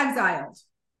Shekhinah was exiled.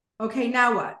 Okay,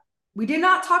 now what? We did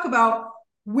not talk about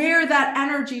where that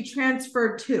energy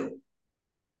transferred to.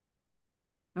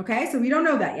 Okay, so we don't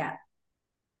know that yet.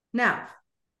 Now,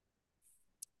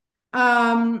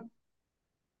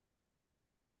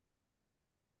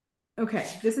 okay,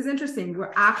 this is interesting.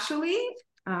 We're actually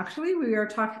we're going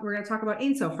to talk about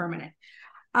Ein Sof for a minute.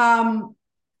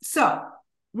 So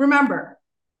remember,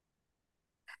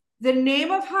 the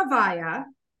name of Havaya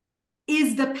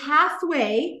is the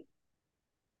pathway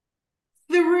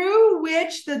through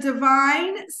which the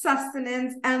divine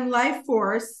sustenance and life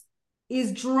force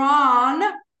is drawn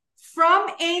from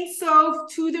Ein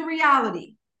Sof to the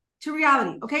reality,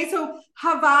 Okay, so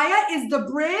Havaya is the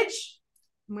bridge.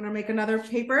 I'm going to make another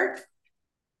paper.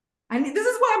 This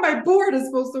is why my board is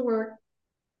supposed to work.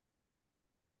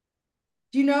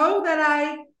 Do you know that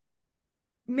I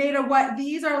made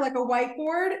these are like a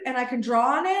whiteboard and I can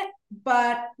draw on it,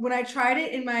 but when I tried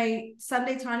it in my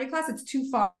Sunday Tanya class, it's too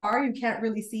far. You can't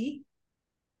really see.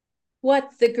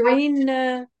 What, the green?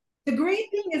 The green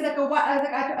thing is like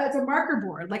it's a marker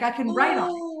board. Like I can write on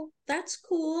it. Oh, that's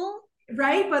cool.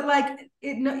 Right? But like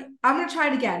I'm going to try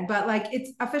it again, but like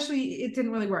it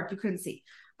didn't really work. You couldn't see.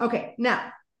 Okay,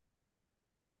 now.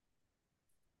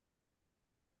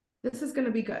 This is going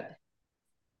to be good.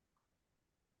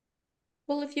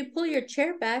 Well, if you pull your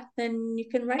chair back, then you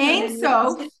can write Ein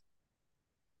Sof,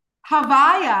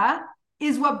 Havaya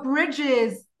is what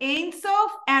bridges Ein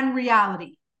Sof and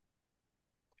reality.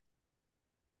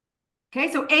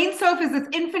 Okay, so Ein Sof is this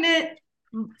infinite,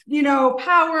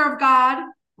 power of God,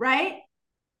 right?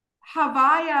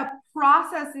 Havaya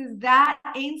processes that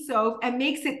Ein Sof and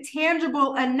makes it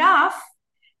tangible enough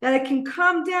that it can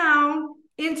come down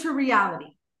into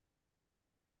reality.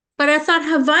 But I thought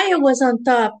Havaya was on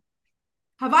top.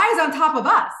 Havaya is on top of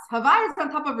us. Havaya is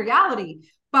on top of reality.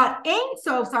 But Ein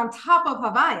Sof's on top of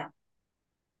Havaya.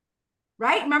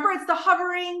 Right? Remember, it's the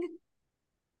hovering.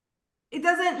 It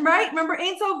doesn't, right? Remember,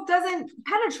 Ein Sof doesn't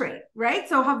penetrate, right?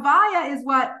 So Havaya is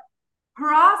what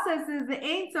processes the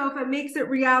Ein Sof and makes it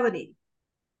reality.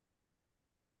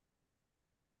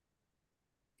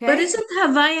 Okay? But isn't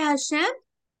Havaya Hashem?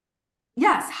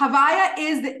 Yes, Havaya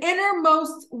is the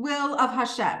innermost will of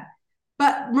Hashem.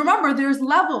 But remember, there's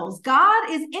levels. God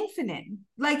is infinite.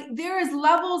 Like there is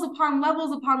levels upon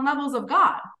levels upon levels of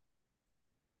God.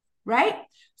 Right?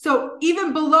 So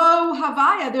even below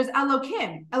Havaya, there's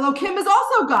Elohim. Elohim is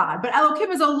also God, but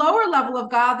Elohim is a lower level of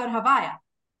God than Havaya.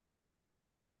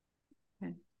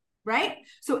 Okay. Right?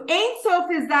 So Ein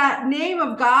Sof is that name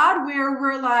of God where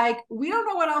we're like, we don't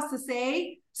know what else to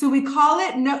say. So we call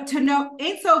it Ein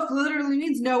Sof literally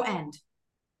means no end.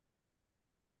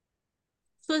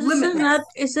 So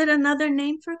is it another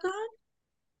name for God?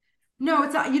 No,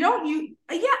 it's not.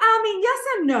 Yes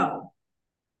and no.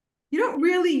 You don't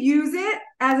really use it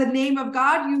as a name of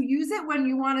God. You use it when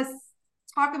you want to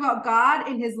talk about God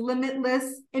in his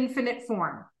limitless, infinite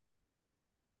form.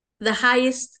 The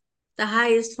highest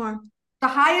form. The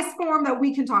highest form that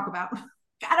we can talk about.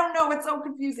 I don't know, it's so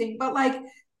confusing, but like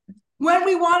when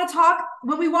we want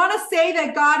to say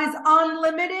that God is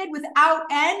unlimited without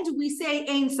end, we say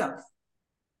Ein Sof.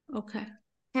 Okay.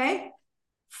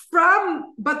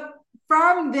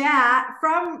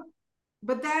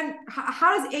 But then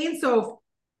how does Ein Sof,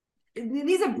 it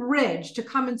needs a bridge to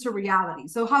come into reality.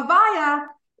 So Havaya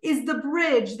is the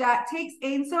bridge that takes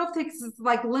Ein Sof, takes this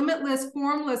like limitless,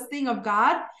 formless thing of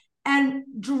God and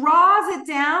draws it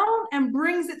down and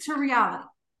brings it to reality,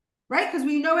 right? Because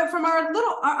we know it from our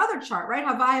other chart, right?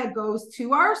 Havaya goes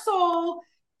to our soul,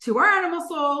 to our animal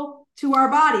soul, to our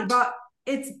body, but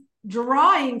it's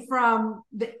drawing from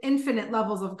the infinite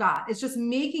levels of God. It's just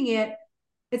making it,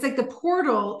 it's like the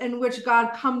portal in which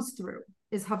God comes through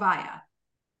is Havaya.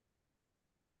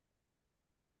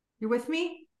 You're with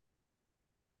me?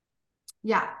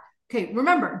 Yeah. Okay.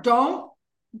 Remember, don't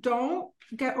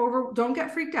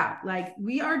get freaked out. Like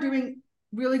we are doing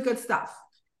really good stuff.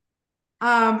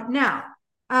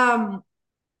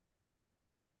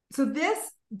 So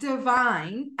this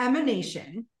divine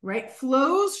emanation, right,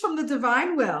 flows from the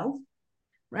divine will,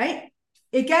 right?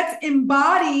 It gets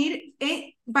embodied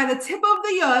by the tip of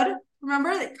the yud. Remember,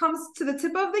 it comes to the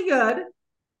tip of the yud,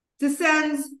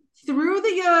 descends through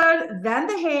the yud, then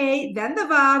the hey, then the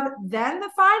vav, then the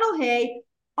final hey,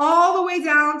 all the way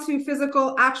down to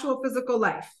actual physical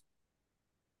life.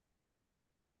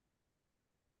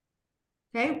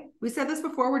 Okay, we said this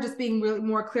before, we're just being really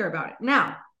more clear about it.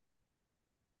 Now,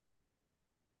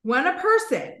 when a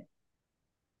person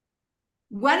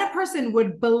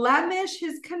would blemish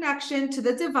his connection to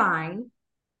the divine,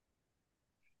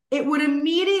 it would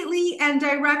immediately and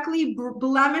directly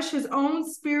blemish his own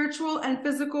spiritual and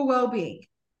physical well-being,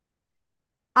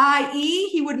 i.e.,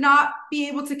 he would not be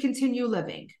able to continue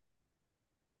living.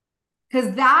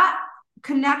 Because that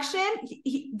connection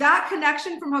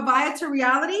from Havaya to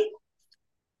reality,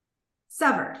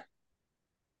 severed.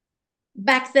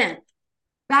 Back then.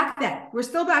 We're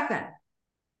still back then.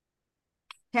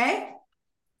 Okay?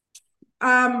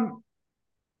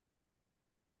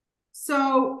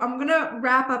 So I'm gonna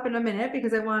wrap up in a minute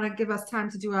because I want to give us time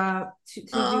to do a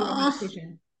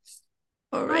meditation.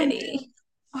 Already.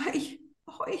 Oi.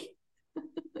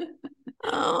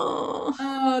 Oh,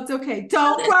 Oh, it's okay.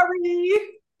 Don't worry.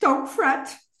 Don't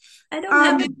fret. I don't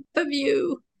have enough of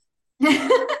you.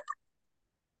 If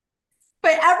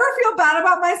I ever feel bad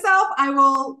about myself, I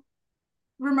will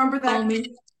remember Call that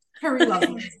me. Carrie loves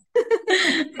me.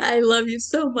 I love you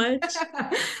so much.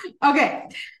 Okay.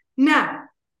 Now,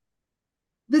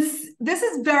 this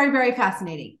is very, very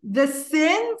fascinating. The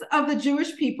sins of the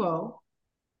Jewish people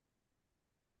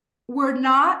were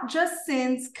not just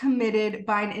sins committed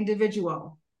by an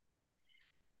individual.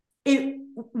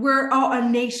 We're a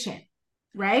nation,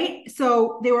 right?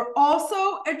 So they were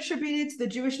also attributed to the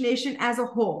Jewish nation as a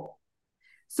whole.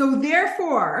 So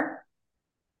therefore,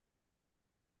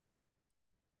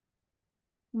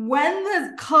 when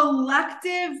the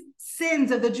collective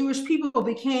sins of the Jewish people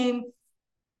became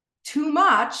too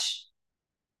much,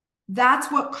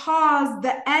 that's what caused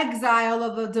the exile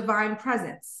of the divine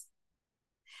presence.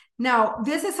 Now,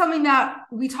 this is something that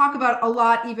we talk about a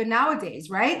lot even nowadays,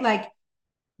 right? Like,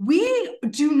 we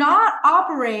do not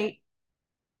operate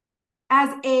as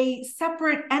a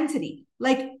separate entity.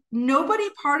 Like, nobody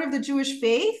part of the Jewish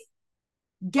faith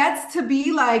gets to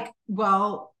be like,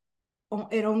 well,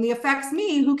 it only affects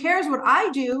me. Who cares what I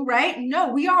do, right? No,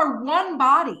 we are one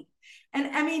body.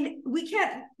 And I mean, we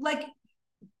can't, like,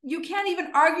 you can't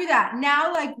even argue that.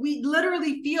 Now, like, we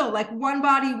literally feel like one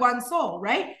body, one soul,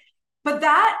 right? But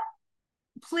that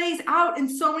plays out in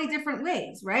so many different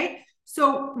ways, right?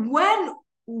 So when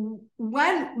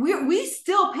we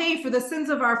still pay for the sins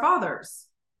of our fathers,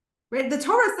 right? The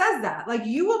Torah says that, like,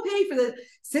 you will pay for the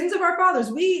sins of our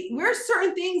fathers. We're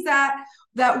certain things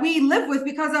that we live with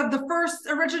because of the first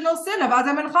original sin of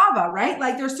Adam and Chava, right?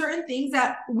 Like, there's certain things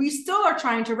that we still are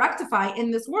trying to rectify in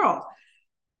this world.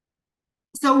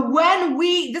 So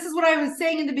this is what I was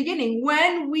saying in the beginning,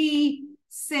 when we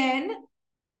sin,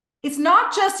 it's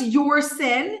not just your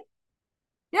sin.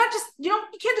 You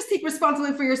can't just take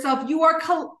responsibility for yourself. You are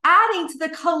adding to the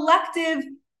collective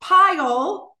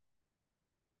pile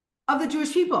of the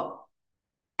Jewish people,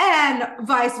 and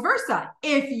vice versa.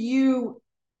 If you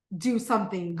do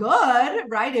something good,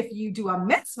 right? If you do a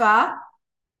mitzvah,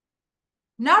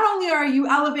 not only are you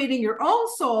elevating your own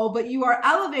soul, but you are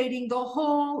elevating the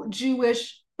whole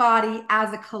Jewish body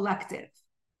as a collective.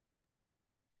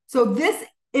 So this,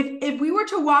 if we were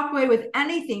to walk away with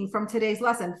anything from today's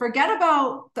lesson, forget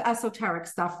about the esoteric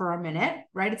stuff for a minute,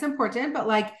 right? It's important, but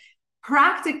like,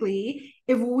 practically,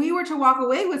 if we were to walk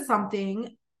away with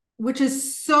something which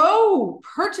is so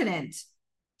pertinent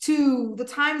to the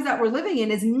times that we're living in,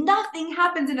 is nothing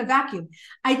happens in a vacuum.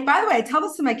 By the way, I tell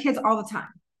this to my kids all the time.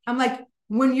 I'm like,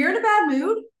 when you're in a bad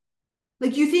mood,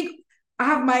 like, you think, I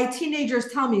have my teenagers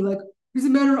tell me, like, does it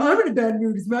matter? I'm in a bad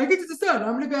mood. I get to decide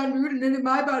I'm in a bad mood, and then in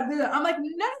my bad mood, I'm like,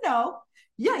 no.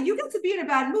 Yeah, you get to be in a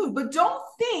bad mood, but don't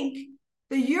think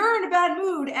that you're in a bad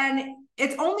mood and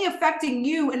it's only affecting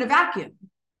you in a vacuum.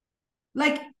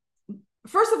 Like,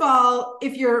 first of all,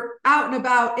 if you're out and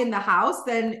about in the house,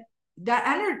 then that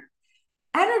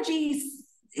energy,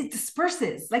 it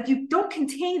disperses. Like, you don't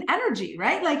contain energy,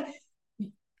 right? Like,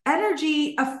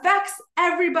 energy affects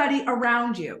everybody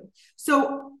around you.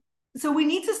 So we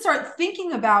need to start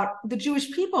thinking about the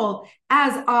Jewish people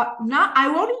as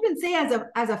I won't even say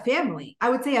as a family. I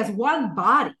would say as one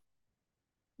body.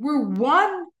 We're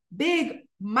one big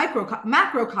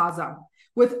macrocosm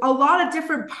with a lot of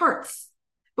different parts,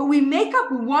 but we make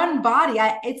up one body.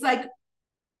 It's like,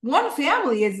 one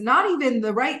family is not even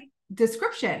the right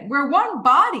description. We're one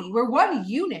body. We're one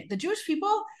unit. The Jewish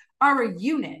people are a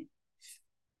unit.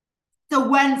 So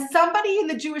when somebody in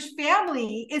the Jewish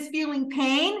family is feeling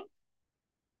pain,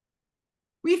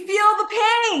 we feel the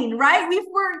pain, right?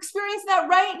 We're experiencing that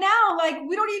right now. Like,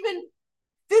 we don't even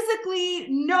physically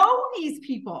know these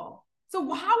people.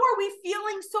 So how are we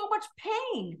feeling so much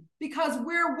pain? Because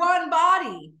we're one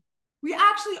body. We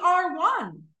actually are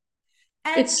one.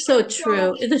 And it's so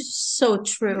true. It is so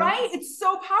true. Right? It's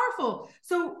so powerful.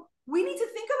 So we need to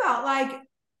think about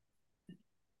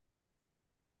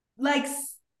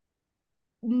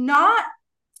not,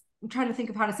 I'm trying to think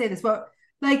of how to say this, but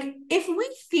like, if we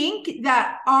think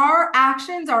that our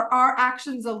actions are our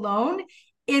actions alone,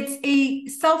 it's a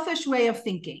selfish way of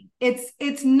thinking.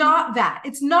 It's not that.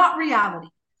 It's not reality.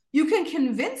 You can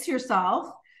convince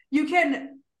yourself, you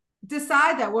can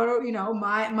decide that, what,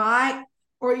 my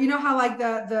or how, like,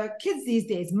 the kids these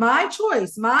days, my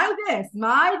choice, my this,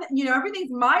 my,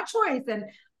 everything's my choice, and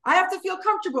I have to feel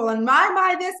comfortable, and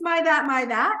my this, my that, my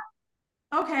that.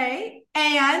 Okay.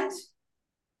 And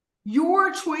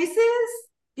your choices,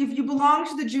 if you belong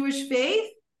to the Jewish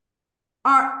faith,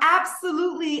 are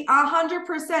absolutely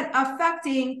 100%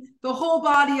 affecting the whole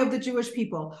body of the Jewish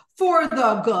people for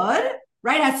the good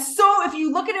right? If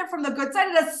you look at it from the good side,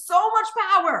 it has so much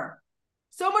power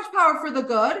for the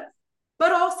good,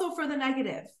 but also for the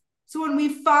negative. So when we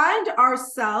find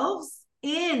ourselves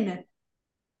in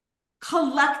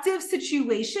collective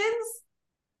situations,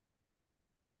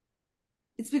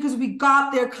 it's because we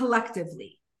got there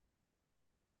collectively,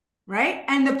 right?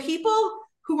 And the people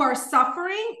who are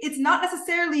suffering, it's not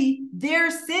necessarily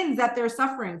their sins that they're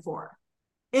suffering for.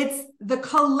 It's the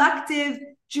collective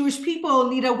Jewish people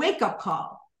need a wake-up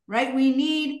call, right? We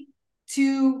need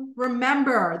to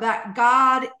remember that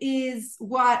God is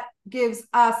what gives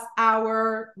us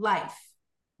our life,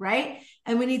 right?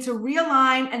 And we need to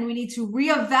realign and we need to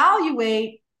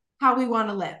reevaluate how we want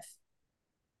to live.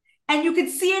 And you can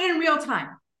see it in real time.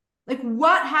 Like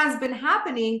what has been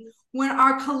happening when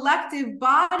our collective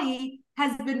body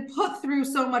has been put through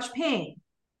so much pain.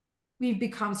 We've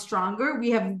become stronger. We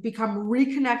have become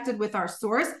reconnected with our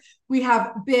source. We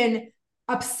have been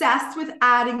obsessed with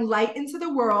adding light into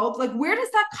the world. Like, where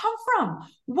does that come from?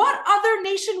 What other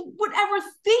nation would ever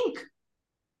think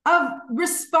of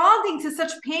responding to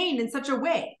such pain in such a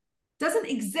way? It doesn't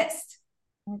exist,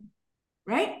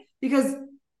 right? Because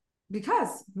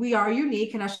we are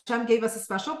unique and Hashem gave us a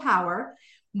special power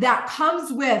that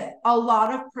comes with a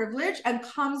lot of privilege and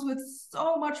comes with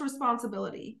so much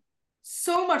responsibility.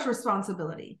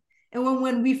 And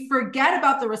when we forget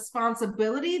about the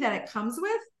responsibility that it comes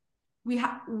with, we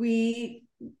have to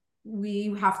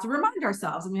remind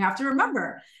ourselves, and we have to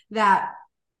remember that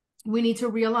we need to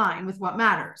realign with what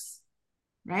matters,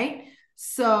 right?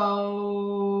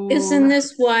 So isn't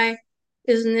this why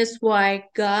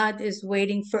God is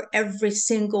waiting for every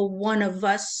single one of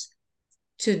us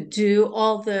to do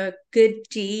all the good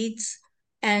deeds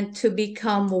and to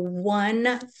become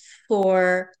one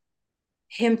for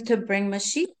him to bring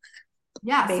Mashiach?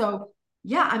 Yeah. So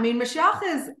yeah, I mean, Mashiach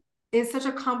is such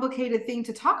a complicated thing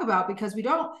to talk about because we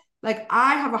don't, like,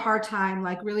 I have a hard time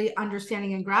like really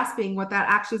understanding and grasping what that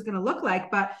actually is going to look like.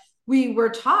 But we were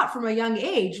taught from a young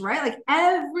age, right? Like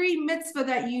every mitzvah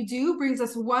that you do brings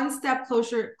us one step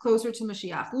closer to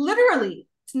Mashiach. Literally,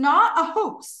 it's not a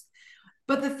hoax.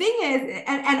 But the thing is,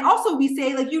 and also we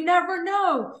say, like, you never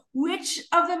know which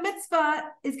of the mitzvah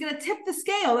is going to tip the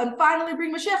scale and finally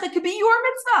bring Mashiach. It could be your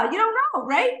mitzvah. You don't know,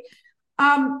 right?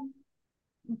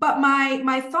 But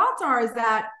my thoughts is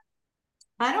that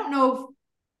I don't know if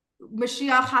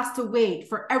Mashiach has to wait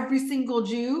for every single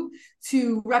Jew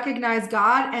to recognize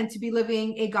God and to be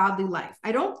living a godly life.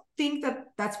 I don't think that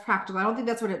that's practical. I don't think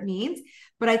that's what it means.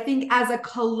 But I think as a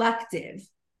collective,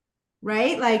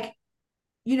 right? Like,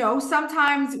 you know,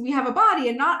 sometimes we have a body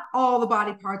and not all the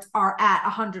body parts are at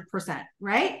 100%,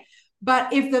 right?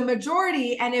 But if the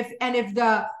majority and if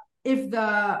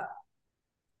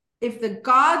the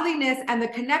godliness and the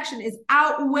connection is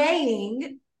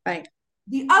outweighing right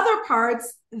the other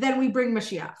parts, then we bring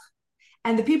Mashiach.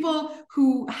 And the people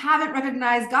who haven't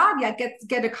recognized God yet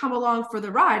get to come along for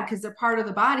the ride because they're part of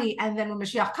the body. And then when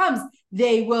Mashiach comes,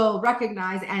 they will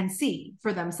recognize and see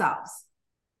for themselves.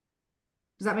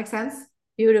 Does that make sense?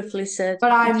 Beautifully said.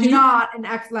 But I'm not an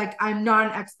expert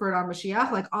on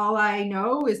Mashiach. Like all I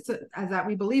know is that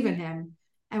we believe in him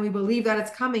and we believe that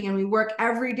it's coming and we work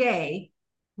every day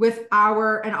with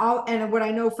and what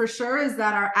I know for sure is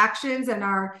that our actions and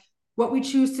what we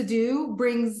choose to do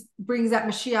brings that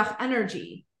Mashiach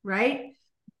energy, right?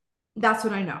 That's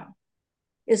what I know.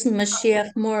 Isn't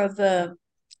Mashiach more of a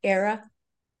era?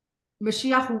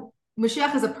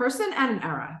 Mashiach is a person and an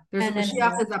era. There's a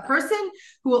Mashiach is a person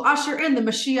who will usher in the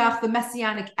Mashiach, the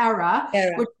Messianic era.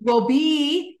 Which will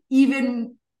be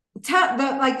even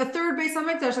the third base on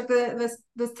Mikdash, like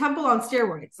this temple on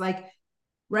steroids, like,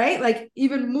 right? Like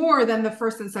even more than the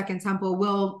first and second temple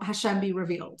will Hashem be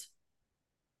revealed.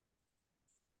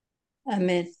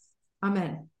 Amen.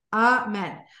 Amen.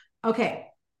 Amen. Okay.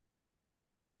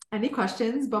 Any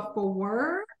questions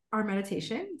before our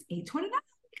meditation? It's 8:29.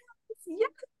 Yeah.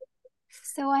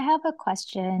 So I have a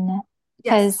question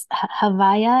because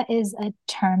Havaya is a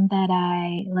term that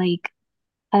I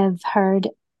have heard.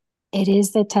 It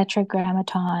is the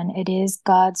Tetragrammaton. It is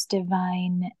God's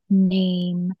divine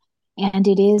name, and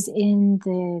it is in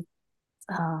the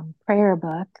prayer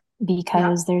book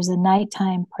because there's a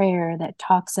nighttime prayer that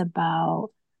talks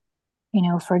about,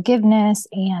 forgiveness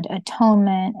and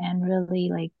atonement and really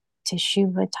like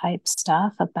Teshuva type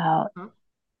stuff about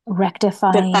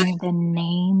rectifying the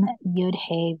name Yud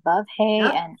He Vav He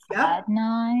and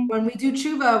Adonai. When we do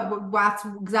tshuva, that's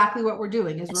exactly what we're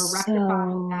doing is we're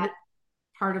rectifying that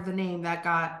part of the name that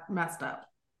got messed up.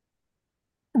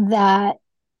 That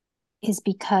is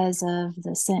because of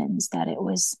the sins that it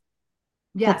was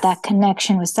Yes. that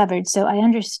connection was severed. So I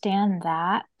understand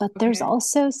that, but there's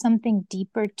also something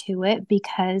deeper to it,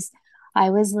 because I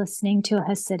was listening to a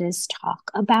Hasidus talk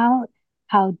about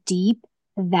how deep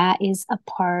that is a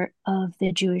part of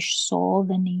the Jewish soul.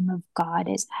 The name of God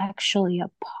is actually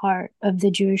a part of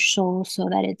the Jewish soul, so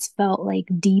that it's felt like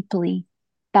deeply.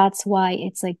 That's why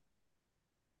it's like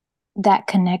that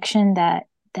connection that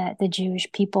the Jewish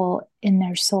people in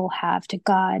their soul have to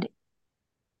God,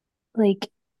 like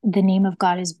the name of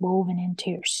God is woven into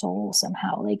your soul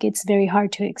somehow. Like it's very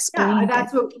hard to explain.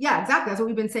 That's what, exactly. That's what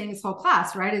we've been saying this whole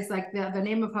class, right? It's like the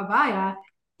name of Havaya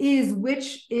is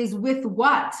with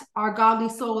what our godly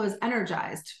soul is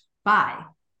energized by,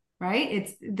 right?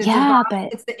 It's the divine,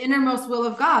 it's the innermost will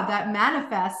of God that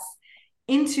manifests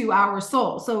into our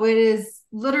soul. So it is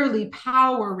literally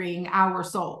powering our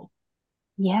soul.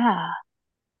 Yeah.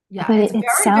 Yeah. But It's it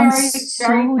very, sounds very, so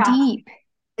very deep.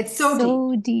 It's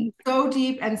so deep. So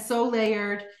deep and so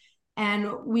layered.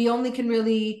 And we only can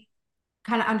really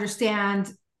kind of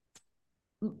understand,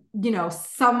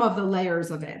 some of the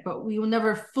layers of it, but we will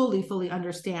never fully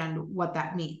understand what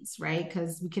that means, right?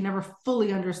 Because we can never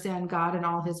fully understand God in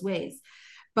all his ways.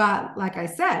 But like I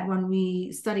said, when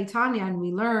we study Tanya and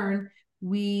we learn,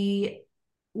 we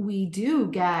do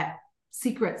get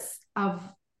secrets of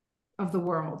the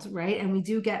world, right? And we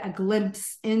do get a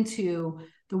glimpse into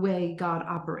the way God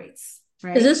operates,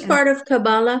 right? Is this part of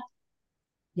Kabbalah?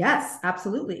 Yes,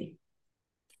 absolutely.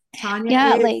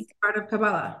 Tanya is part of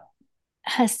Kabbalah.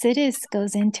 Hasidus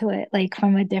goes into it like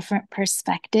from a different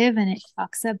perspective, and it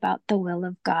talks about the will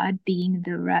of God being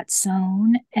the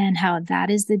Ratzon, and how that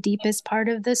is the deepest part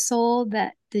of the soul,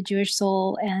 that the Jewish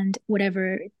soul and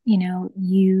whatever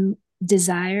you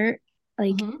desire,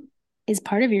 like is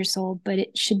part of your soul, but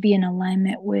it should be in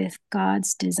alignment with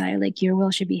God's desire. Like your will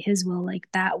should be his will, like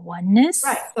that oneness.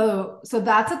 Right. So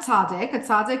that's a tzaddik. A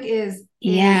tzaddik is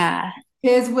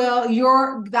his will.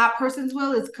 That person's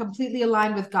will is completely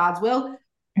aligned with God's will.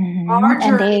 Our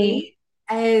journey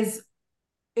is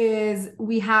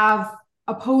we have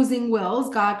opposing wills.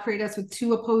 God created us with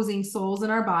two opposing souls in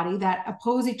our body that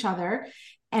oppose each other.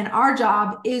 And our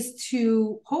job is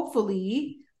to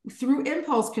hopefully, through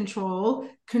impulse control,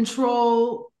 and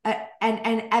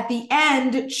at the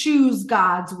end, choose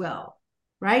God's will,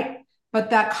 right? But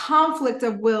that conflict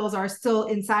of wills are still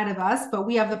inside of us, but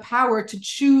we have the power to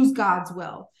choose God's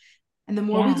will. And the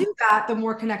more we do that, the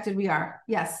more connected we are.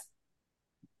 Yes.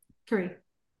 Curry.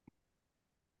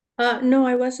 No,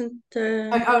 I wasn't. Okay.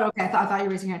 I thought you were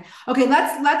raising your hand. Okay,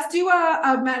 let's do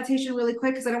a meditation really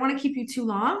quick, because I don't want to keep you too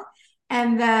long.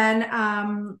 And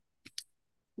then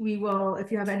we will,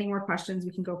 if you have any more questions,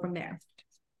 we can go from there.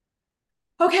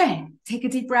 Okay, take a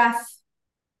deep breath,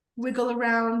 wiggle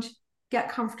around, get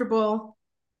comfortable.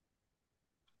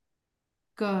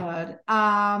 Good.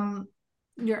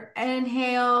 Your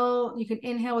inhale, you can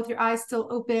inhale with your eyes still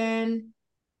open.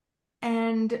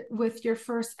 And with your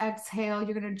first exhale,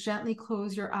 you're going to gently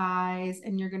close your eyes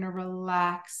and you're going to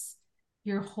relax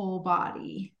your whole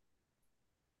body.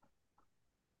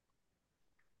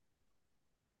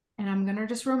 And I'm going to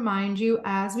just remind you,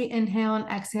 as we inhale and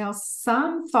exhale,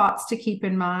 some thoughts to keep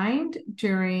in mind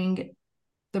during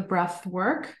the breath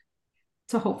work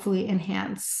to hopefully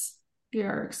enhance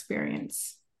your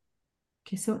experience.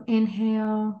 Okay, so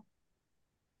inhale,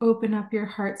 open up your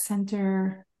heart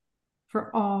center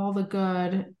for all the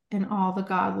good and all the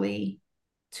godly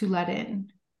to let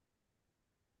in.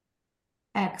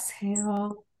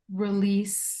 Exhale,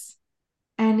 release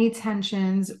any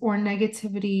tensions or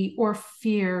negativity or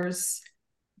fears.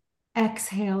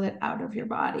 Exhale it out of your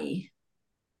body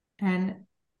and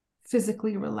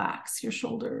physically relax your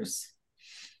shoulders.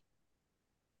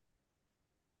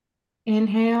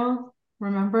 Inhale.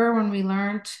 Remember when we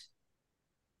learned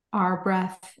our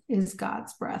breath is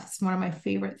God's breath. It's one of my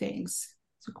favorite things.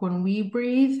 So when we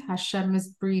breathe, Hashem is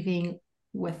breathing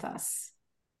with us.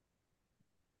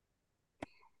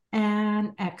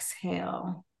 And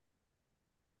exhale.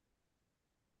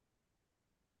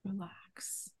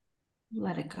 Relax.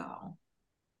 Let it go.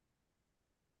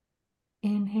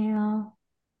 Inhale.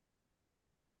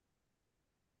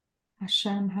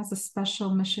 Hashem has a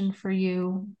special mission for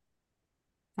you.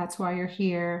 That's why you're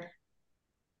here.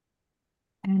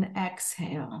 And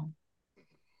exhale.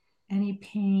 Any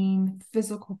pain,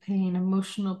 physical pain,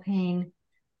 emotional pain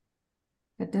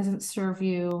that doesn't serve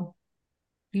you,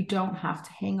 you don't have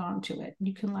to hang on to it.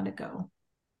 You can let it go.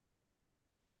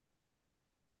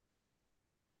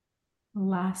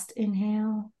 Last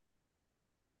inhale.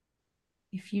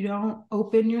 If you don't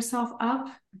open yourself up,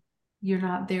 you're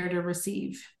not there to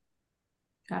receive.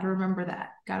 Got to remember that.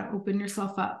 Got to open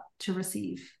yourself up to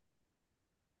receive.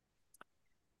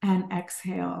 And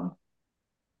exhale.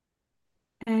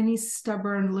 Any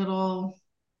stubborn little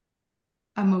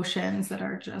emotions that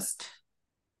are just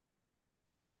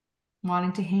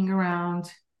wanting to hang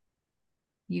around,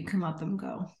 you can let them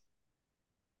go.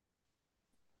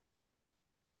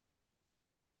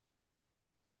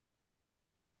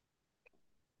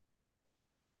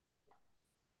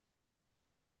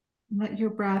 Let your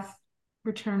breath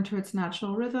return to its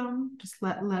natural rhythm. Just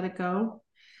let it go.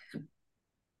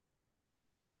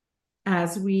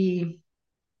 As we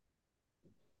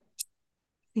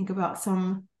think about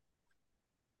some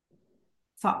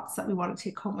thoughts that we want to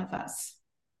take home with us.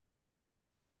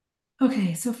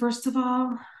 Okay, so first of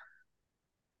all,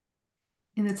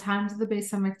 in the times of the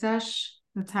Beis Hamikdash,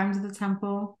 the times of the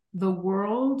temple, the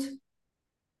world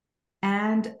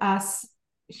and us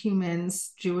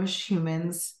humans, Jewish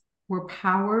humans, were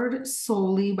powered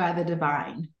solely by the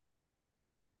divine.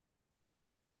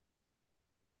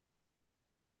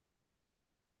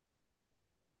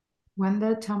 When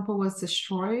the temple was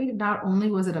destroyed, not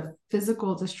only was it a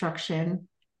physical destruction,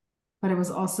 but it was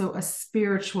also a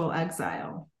spiritual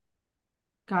exile.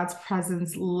 God's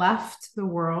presence left the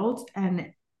world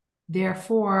and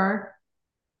therefore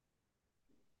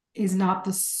is not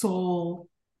the sole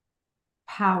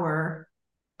power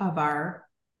of our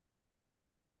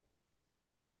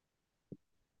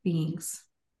beings.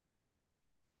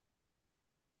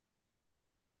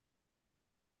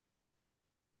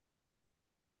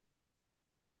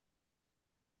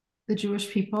 The Jewish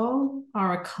people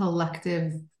are a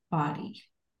collective body.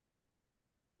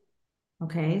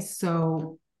 Okay,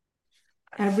 so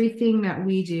everything that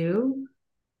we do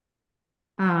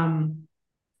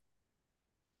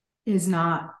does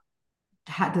not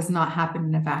happen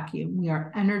in a vacuum. We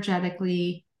are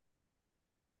energetically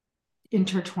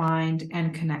intertwined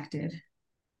and connected.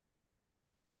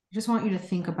 I just want you to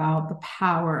think about the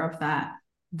power of that,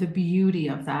 the beauty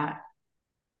of that.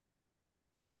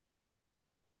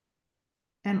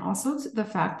 And also the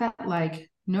fact that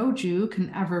like no Jew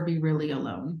can ever be really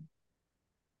alone.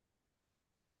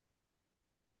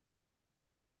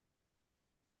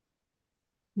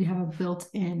 We have a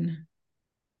built-in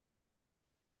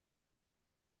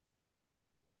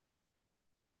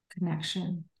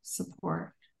connection,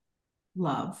 support,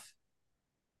 love.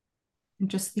 And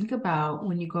just think about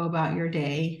when you go about your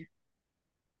day,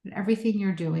 that everything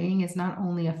you're doing is not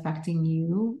only affecting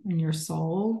you and your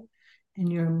soul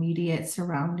and your immediate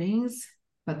surroundings,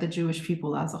 but the Jewish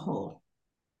people as a whole.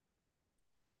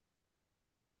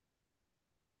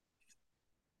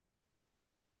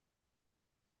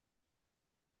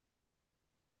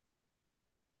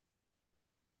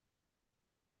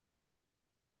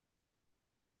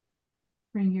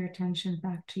 Bring your attention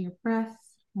back to your breath.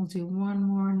 We'll do one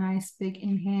more nice big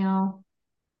inhale.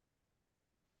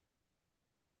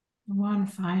 One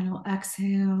final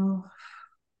exhale.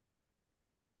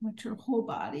 Let your whole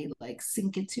body like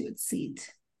sink into its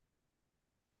seat.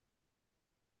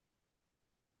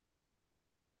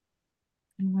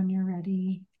 And when you're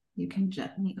ready, you can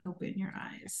gently open your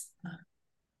eyes.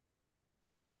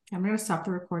 I'm going to stop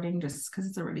the recording just because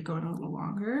it's already going a little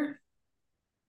longer.